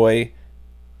enjoy,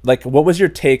 like, what was your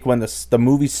take when the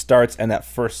movie starts and that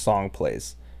first song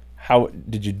plays? How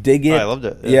did you dig it? I loved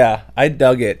it. Yeah, I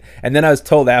dug it. And then I was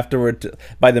told afterward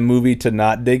by the movie to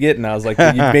not dig it, and I was like,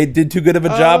 you did too good of a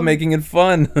job making it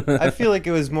fun. I feel like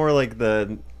it was more like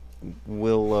the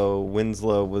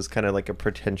Winslow was kind of like a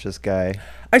pretentious guy.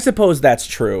 I suppose that's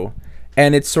true.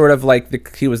 And it's sort of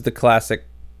like he was the classic,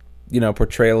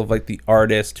 portrayal of like the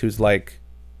artist who's like,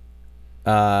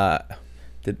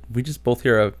 did we just both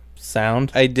hear a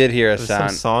sound? I did hear a There's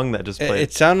sound. some song that just played.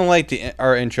 It sounded like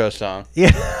our intro song.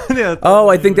 Yeah. Oh,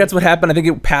 I think that's what happened. I think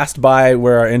it passed by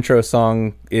where our intro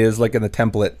song is, like in the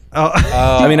template.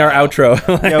 I mean, our outro.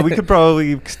 Yeah, we could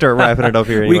probably start wrapping it up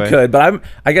here anyway. We could, but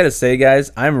I gotta say,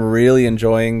 guys, I'm really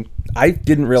enjoying. I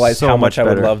didn't realize So how much much I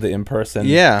would better. love the in person.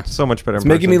 Yeah. So much better. It's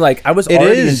making me like I was It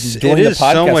already is enjoying the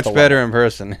podcast so much a lot. better in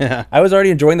person. Yeah. I was already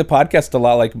enjoying the podcast a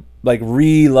lot, like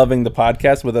re-loving the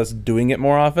podcast with us doing it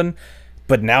more often.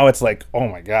 But now it's like, oh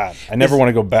my god, I never want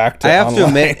to go back to. I have to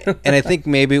online. admit, and I think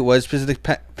maybe it was because of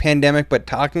the pandemic, but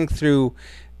talking through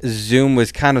Zoom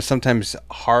was kind of sometimes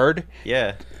hard.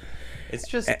 Yeah. It's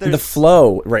just the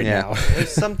flow right Yeah. now.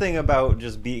 There's something about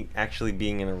just actually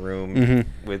being in a room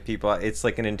with people. It's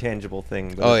like an intangible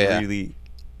thing, but it's really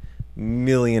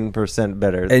 $1,000,000%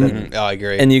 better. And- I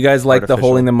agree. And you guys like the Artificial.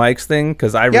 holding the mics thing?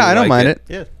 Because I really I don't like mind it.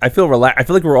 Yeah. I feel relaxed. I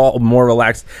feel like we're all more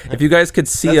relaxed. If you guys could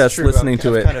see That's us true. listening I've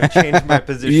to it, kind of changed my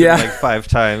position Yeah. like 5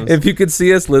 times. if you could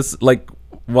see us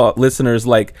listeners,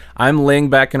 like I'm laying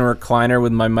back in a recliner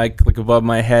with my mic like above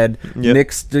my head.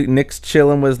 Yep. Nick's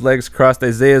chilling with his legs crossed.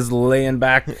 Isaiah's laying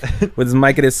back with his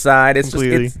mic at his side. It's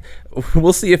Completely. just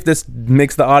we'll see if this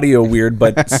makes the audio weird,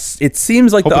 but it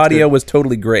seems like Hope the it's audio good. was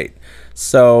totally great.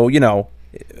 So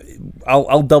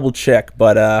I'll double check,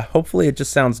 but hopefully it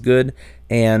just sounds good,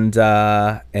 and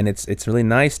it's really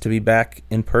nice to be back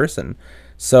in person.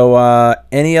 So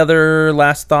any other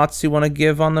last thoughts you want to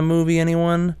give on the movie,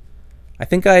 anyone? I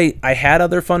think I had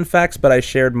other fun facts, but I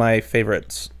shared my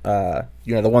favorites. The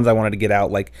ones I wanted to get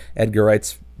out, like Edgar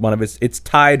Wright's one of his. It's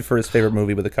tied for his favorite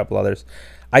movie with a couple others.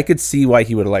 I could see why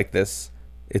he would like this.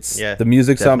 The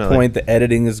music's definitely on point. The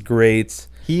editing is great.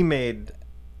 He made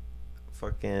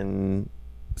fucking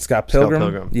Scott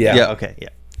Pilgrim. Yeah. Yeah. Okay. Yeah.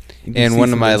 You can And see one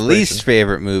some of my inspiration. least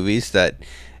favorite movies that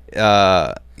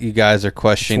you guys are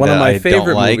questioning One of that my I don't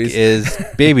favorite like movies. is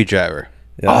Baby Driver.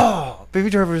 Yeah. Oh, Baby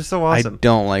Driver is so awesome. I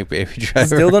don't like Baby I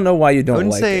Driver. still don't know why you I don't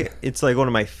wouldn't like say it. it's like one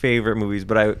of my favorite movies,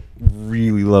 but I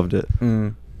really loved it.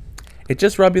 It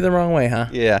just rubbed you the wrong way, huh?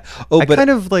 Yeah. Oh, I but kind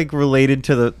of like related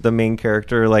to the main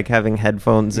character, like having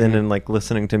headphones in and like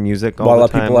listening to music all While the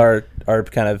other time. people are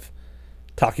kind of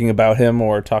talking about him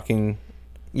or talking.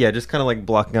 Yeah, just kind of like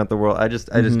blocking out the world. I just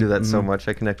do that so much.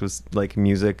 I connect with like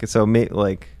music. So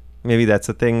maybe that's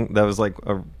a thing. That was like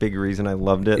a big reason I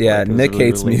loved it. Yeah, Like, it was Nick really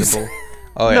hates relatable. music.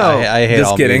 oh yeah, No, I hate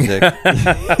Just all kidding. music.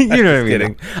 You know what I mean?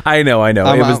 Kidding. I know.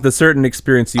 it was the certain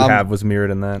experience you have was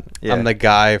mirrored in that. Yeah. I'm the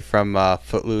guy from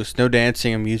Footloose. No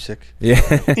dancing and music. Yeah.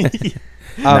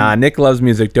 Nah, Nick loves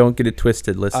music. Don't get it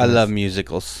twisted. Listen. I love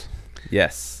musicals.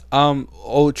 Yes.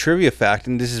 Trivia fact,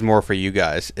 and this is more for you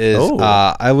guys, is Oh.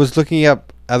 I was looking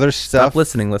up other Stop stuff.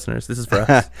 listening, listeners. This is for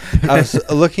us. I was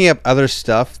looking up other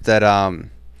stuff that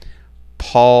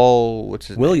Paul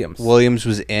Williams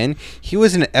was in. He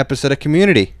was in an episode of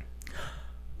Community.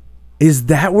 Is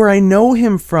that where I know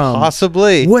him from?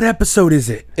 Possibly. What episode is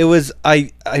it? It was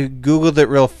I googled it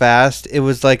real fast. It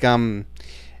was like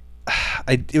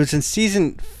it was in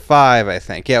season 5, I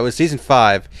think. Yeah, it was season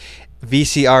 5,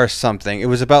 VCR something. It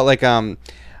was about like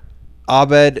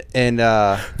Abed and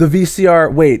The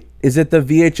VCR. Wait, is it the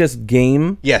VHS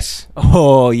game? yes.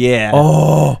 Oh yeah.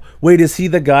 Oh, wait, is he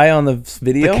the guy on the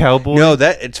video? the cowboy. No,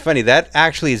 it's funny. That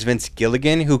actually is Vince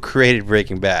Gilligan who created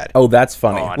Breaking Bad. Oh, that's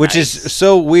funny. Which is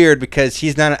so weird because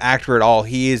he's not an actor at all.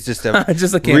 He is just a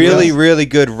Just a cameo. really, really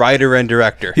good writer and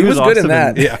director. He was good in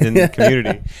awesome that. in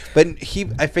Community. But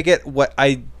I forget what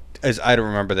I don't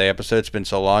remember the episode. It's been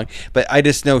so long. But I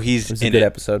just know he's It was a in good it.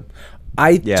 episode.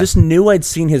 I just knew I'd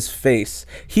seen his face.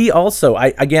 He also,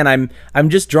 I'm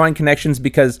just drawing connections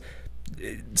because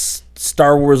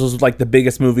Star Wars was like the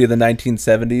biggest movie of the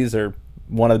 1970s or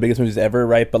one of the biggest movies ever,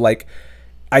 right? But like,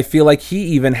 I feel like he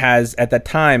even has at that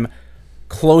time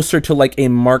closer to like a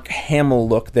Mark Hamill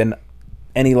look than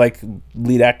any like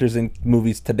lead actors in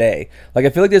movies today. Like I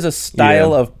feel like there's a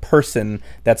style of person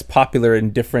that's popular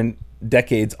in different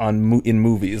decades in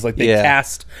movies. Like they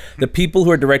cast the people who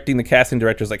are directing, the casting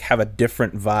directors like have a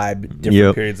different vibe,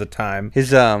 different periods of time. His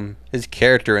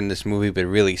character in this movie, but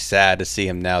really sad to see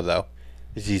him now though,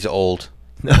 is he's old.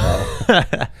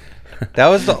 That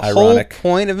was the Ironic. whole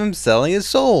point of him selling his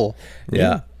soul.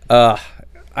 Yeah.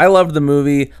 I loved the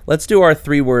movie. Let's do our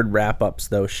 3-word wrap ups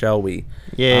though, shall we?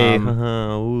 Yay.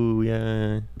 Ooh,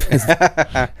 yeah.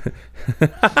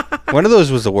 One of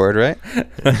those was a word, right?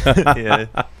 Yeah.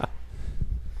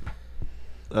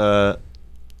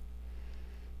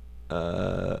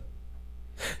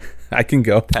 I can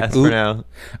go. Pass Ooh. for now.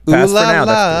 Pass Ooh for la now, la.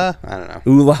 that's I don't know.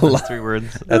 Ooh la la. 3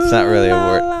 words. That's not really a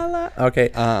word.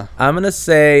 Okay. I'm going to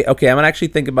say, I'm going to actually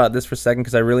think about this for a second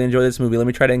because I really enjoyed this movie. Let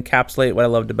me try to encapsulate what I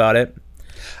loved about it.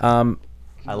 I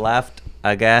laughed.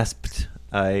 I gasped.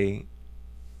 Is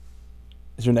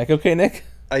your neck okay, Nick?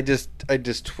 I just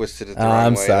twisted it the I'm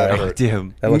wrong way. sorry. That Oh, hurt.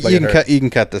 damn. That looked like you it can hurt. cut. You can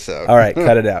cut this out. All right,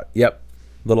 cut it out. Yep.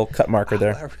 Little cut marker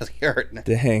there. That really hurt.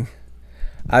 Dang.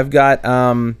 I've got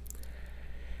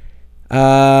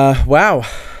wow.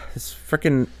 This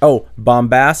freaking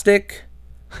bombastic,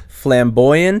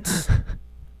 flamboyant,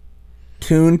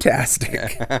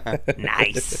 toontastic.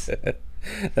 Nice.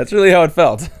 That's really how it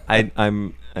felt.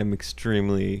 I'm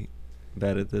extremely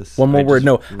bad at this. One more I word. just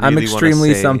No, I'm really wanna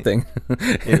extremely say something.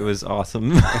 It was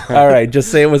awesome. All right,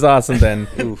 just say it was awesome then.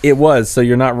 It was, so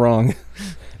you're not wrong.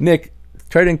 Nick,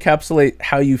 try to encapsulate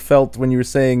how you felt when you were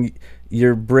saying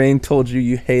your brain told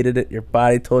you hated it, your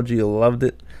body told you loved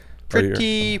it.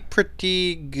 Pretty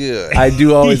good. I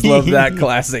do always love that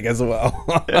classic as well.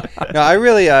 No, I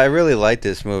really like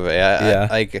this movie. Yeah.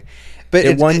 But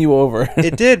it won you over.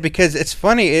 It did because it's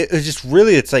funny. It was just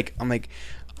really. It's like I'm like,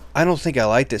 I don't think I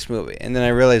like this movie, and then I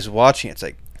realized watching it, it's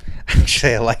like,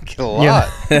 actually I like it a lot.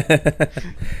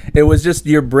 It was just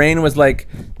your brain was like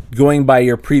going by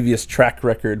your previous track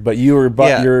record, but you were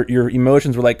your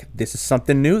emotions were like, this is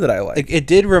something new that I like. It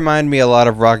did remind me a lot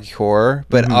of Rocky Horror,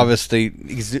 but obviously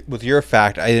with your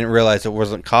fact, I didn't realize it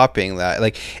wasn't copying that.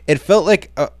 Like it felt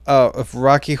like if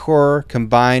Rocky Horror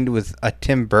combined with a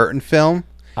Tim Burton film,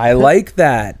 I like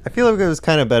that. I feel like it was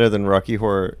kind of better than Rocky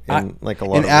Horror in like a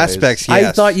lot in of aspects, ways. yes.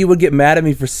 I thought you would get mad at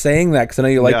me for saying that because I know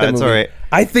you like Yeah, that it's movie. all right.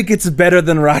 I think it's better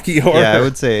than Rocky Horror. Yeah, I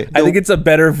would say. I think it's a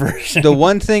better version. The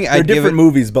one thing They're I'd give different it,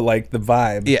 movies, but like the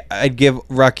vibe. yeah, I'd give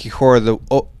Rocky Horror the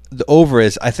over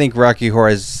is I think Rocky Horror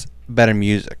has better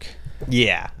music.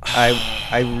 Yeah,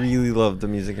 I really love the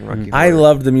music in Rocky Horror. I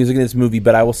loved the music in this movie,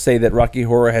 but I will say that Rocky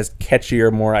Horror has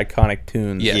catchier, more iconic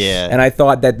tunes. Yes. Yeah. And I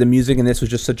thought that the music in this was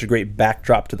just such a great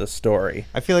backdrop to the story.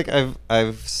 I feel like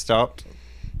I've stopped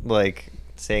like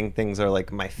saying things are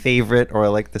like my favorite or I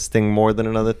like this thing more than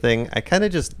another thing. I kind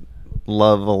of just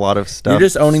love a lot of stuff. You're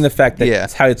just owning the fact that Yeah.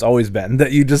 it's how it's always been.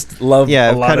 That you just love yeah,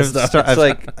 a I've lot kind of of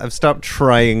stuff. I've stopped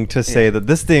trying to say that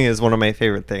this thing is one of my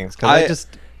favorite things because I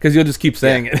just Because you'll just keep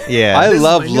saying it. yeah. I This is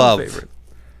love my new love. favorite.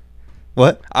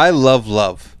 What? I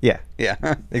love. Yeah,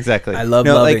 Yeah. exactly. I love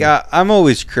No, loving. like I'm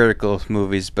always critical of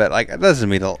movies, but like that doesn't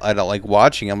mean I don't like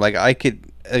watching them. Like I could,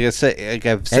 like I say, like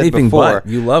I've said anything before. but.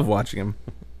 You love watching him.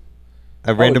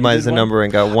 I you randomized did the one? number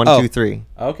and got 1, Oh. 2, 3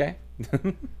 Okay.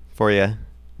 for you.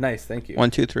 Nice, thank you.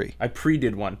 1, 2, 3. I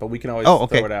pre-did one, but we can always Oh,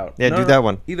 okay. throw it out. Yeah, do that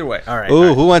one. Either way. All right. Ooh, all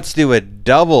right. who wants to do a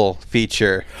double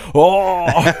feature?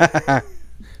 Oh!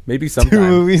 Maybe 2 sometime.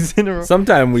 movies in a row.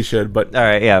 Sometime we should, but All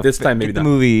right, yeah. This time maybe Get the not.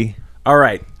 movie. all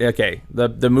right. Okay.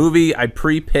 The movie I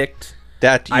pre-picked.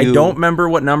 That you I don't remember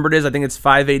what number it is. I think it's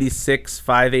 586,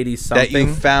 580 something. that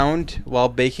you found while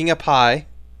baking a pie.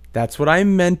 That's what I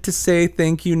meant to say.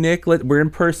 Thank you, Nick. We're in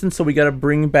person, so we got to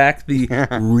bring back the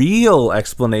real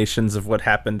explanations of what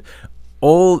happened.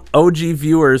 Old OG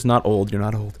viewers, not old, you're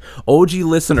not old. OG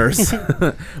listeners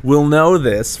will know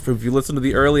this. If you listen to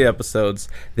the early episodes,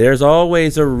 there's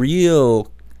always a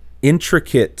real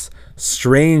intricate,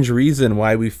 strange reason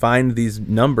why we find these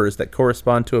numbers that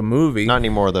correspond to a movie. Not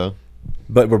anymore though.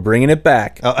 But we're bringing it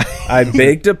back. Oh. I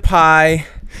baked a pie.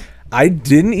 I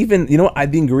didn't even, the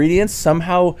ingredients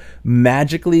somehow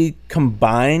magically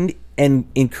combined and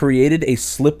created a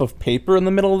slip of paper in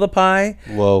the middle of the pie.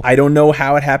 Whoa. I don't know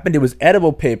how it happened. It was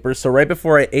edible paper. So right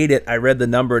before I ate it, I read the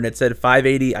number and it said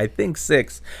 580, I think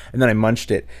 6. And then I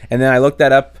munched it. And then I looked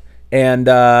that up and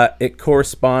it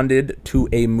corresponded to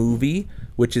a movie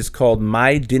which is called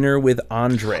My Dinner with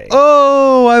Andre.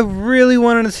 Oh, I really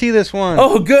wanted to see this one.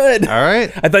 Oh, good. All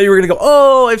right. I thought you were going to go,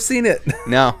 oh, I've seen it.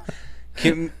 No.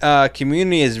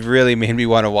 Community has really made me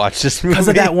want to watch this movie. Because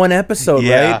of that one episode,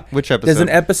 Yeah. right? Which episode? There's an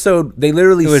episode, they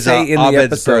literally It was, say in the Abed's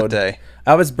episode. birthday.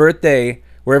 Abed's birthday,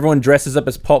 where everyone dresses up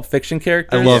as Pulp Fiction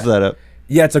characters. I love that.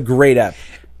 Yeah, it's a great app.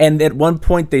 And at one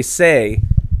point they say,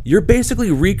 you're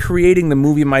basically recreating the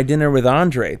movie My Dinner with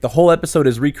Andre. The whole episode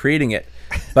is recreating it.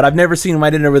 But I've never seen My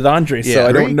Dinner with Andre, so Yeah,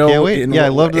 I don't Great. know. Can't wait. in Yeah, I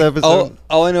what loved way. the episode.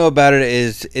 All I know about it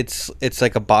is it's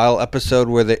like a bile episode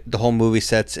where the whole movie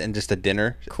sets in just a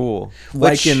dinner. Cool.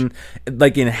 Like Which-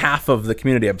 in half of the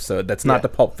Community episode. That's not Yeah. the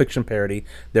Pulp Fiction parody.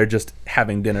 They're just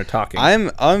having dinner talking.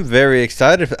 I'm very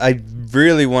excited. I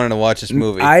really wanted to watch this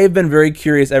movie. I've been very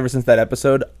curious ever since that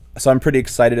episode, so I'm pretty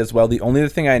excited as well. The only other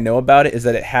thing I know about it is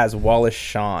that it has Wallace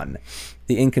Shawn,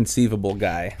 the inconceivable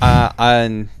guy.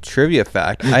 On trivia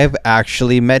fact, I have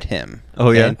actually met him.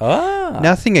 Oh, yeah? And Ah.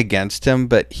 nothing against him,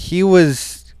 but he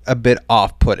was a bit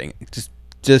off-putting.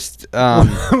 Just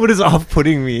What does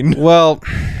off-putting mean? well,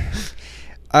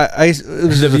 it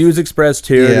was The views expressed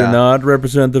here Yeah. do not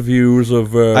represent the views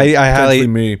of I potentially highly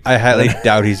me. I highly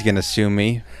doubt he's gonna sue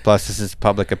me. Plus, this is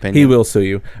public opinion. He will sue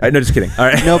you. All right, no, just kidding. All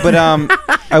right. No, but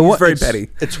I want. very it's, petty.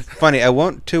 It's funny. I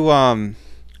went to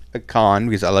a con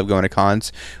because I love going to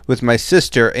cons with my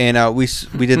sister, and we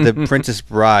did the Princess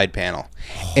Bride panel,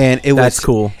 and it was That's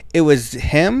cool. It was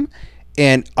him,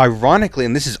 and ironically,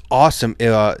 and this is awesome.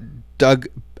 Doug,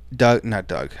 not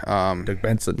Doug. Doug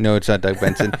Benson. No, it's not Doug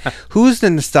Benson. Who's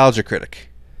the nostalgia critic?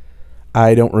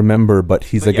 I don't remember, but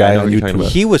he's a Yeah, I guy know on what you're talking YouTube.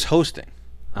 about. He was hosting.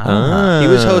 Ah. He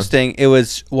was hosting. It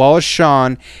was Wallace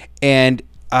Shawn, and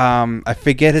I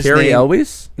forget his Carrie name.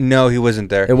 Elwes? No, he wasn't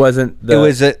there. It wasn't. It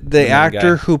was the main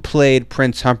actor guy. who played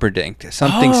Prince Humperdinck,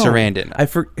 something Oh, Sarandon. I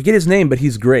forget his name, but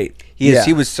he's great.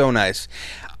 He was so nice.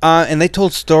 And they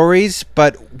told stories,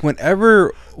 but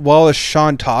whenever Wallace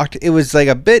Shawn talked, it was like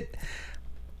a bit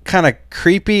kind of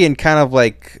creepy and kind of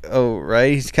like, oh,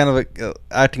 right? He's kind of like,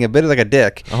 acting a bit like a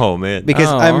dick. Oh man. Because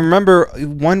I Aw. remember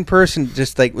one person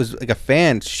just like was like a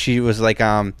fan. She was like,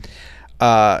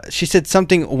 she said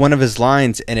something, one of his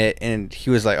lines in it, and he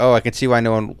was like, "Oh, I can see why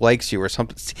no one likes you," or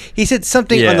something. He said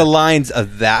something Yeah. on the lines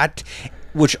of that,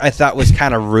 which I thought was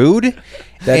kind of rude.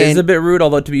 That is And- a bit rude,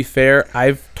 although to be fair,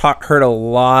 I've heard a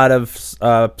lot of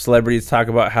celebrities talk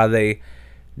about how they,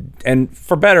 and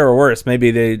for better or worse, maybe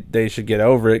they should get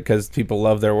over it because people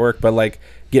love their work, but like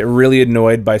get really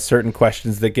annoyed by certain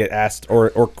questions that get asked or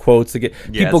quotes that get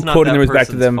people it's not quoting that their back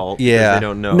to person's them. fault because Yeah. they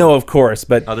don't know. No, of course,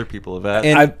 but Other people have asked.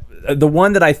 And- the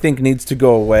one that I think needs to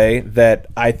go away, that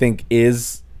I think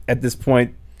is at this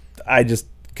point, I just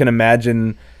can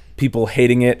imagine people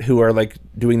hating it who are like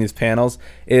doing these panels,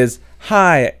 is,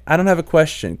 "Hi, I don't have a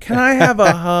question. Can I have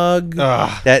a hug?"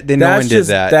 That no one did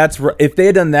that. That's if they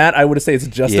had done that, I would have said it's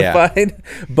justified.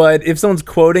 But if someone's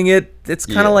quoting it, it's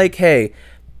kind of like, hey,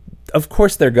 of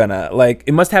course they're gonna like.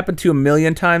 It must happen to you a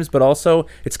million times, but also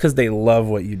it's because they love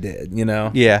what you did. You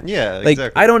know? yeah. yeah, Like,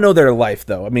 exactly. I don't know their life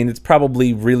though. I mean, it's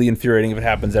probably really infuriating if it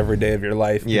happens every day of your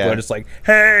life. People Yeah. are just like,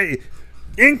 "Hey,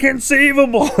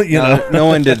 inconceivable," you know. No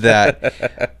one did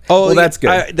that. Oh, Well, that's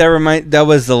good. That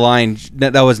was the line.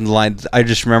 That wasn't the line. I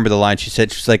just remember the line she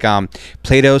said. She was like,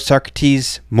 Plato,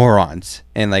 Socrates, morons,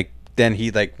 and like then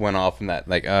he like went off in that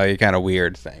like, oh, you're kind of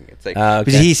weird thing. It's like Okay.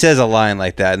 because he says a line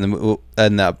like that in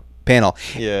the panel.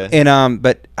 Yeah. And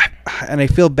but I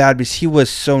feel bad because he was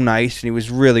so nice and he was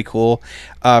really cool.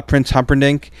 Prince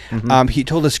Humperdinck. He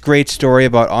told this great story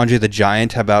about Andre the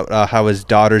Giant, about how his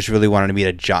daughters really wanted to meet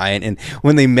a giant, and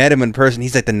when they met him in person,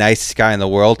 he's like the nicest guy in the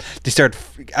world. They started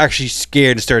actually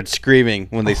scared and started screaming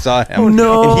when they saw him. Oh,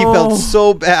 no. And he felt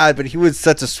so bad, but he was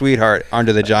such a sweetheart,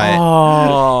 Andre the Giant.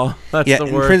 Oh, that's Yeah, the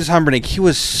and word. Prince Humperdinck, he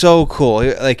was so cool.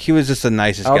 He was just the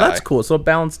nicest Oh, guy. that's cool. So it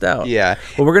balanced out. Yeah.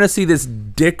 Well, we're gonna see this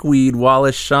dickweed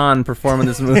Wallace Shawn perform in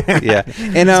this movie. Yeah,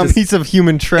 and piece of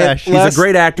human trash. and He's a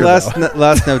great actor, Last, though.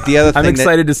 last note, the other thing I'm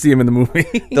excited to see him in the movie.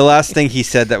 the last thing he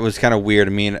said that was kind of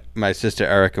weird. Me and my sister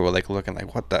Erica were like looking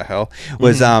like, what the hell?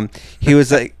 Was he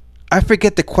was like, I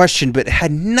forget the question, but it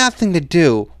had nothing to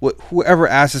do with whoever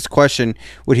asked this question.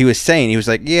 What he was saying, he was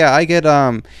like, yeah, I get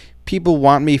people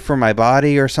want me for my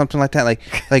body or something like that. Like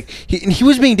he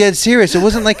was being dead serious. It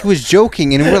wasn't like he was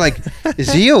joking. And we're like,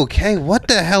 is he okay? What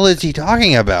the hell is he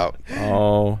talking about?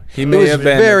 Oh, he It may was have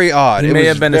been very odd. He It may was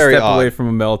have been a very step odd. away from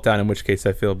a meltdown, in which case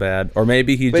I feel bad. Or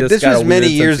maybe he But just this got was a many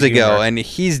weird years sense of ago, humor. and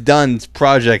he's done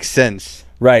projects since.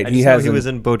 Right, I he just know has. he was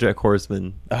in BoJack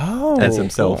Horseman oh, as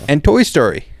himself. cool. And Toy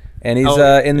Story. And he's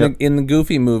Oh, in yep. the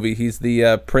Goofy movie. He's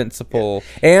the principal,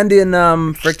 and in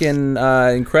frickin'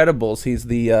 Incredibles, he's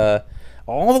the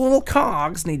all the little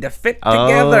cogs need to fit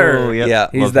together. Oh, yep. Yeah.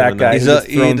 He's Love that him in guy.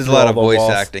 He does a lot of voice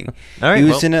acting. All right, he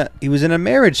was well. he was in a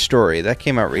Marriage Story that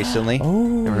came out recently.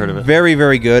 Never heard of it. Very,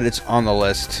 very good. It's on the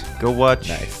list. Go watch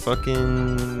Nice.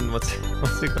 fucking what's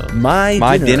it called?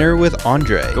 My Dinner with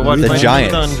Andre. Go watch the My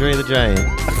Giants. Dinner with Andre the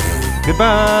Giant.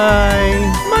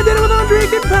 Goodbye. My dinner with Andre.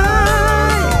 Goodbye.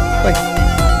 Bye.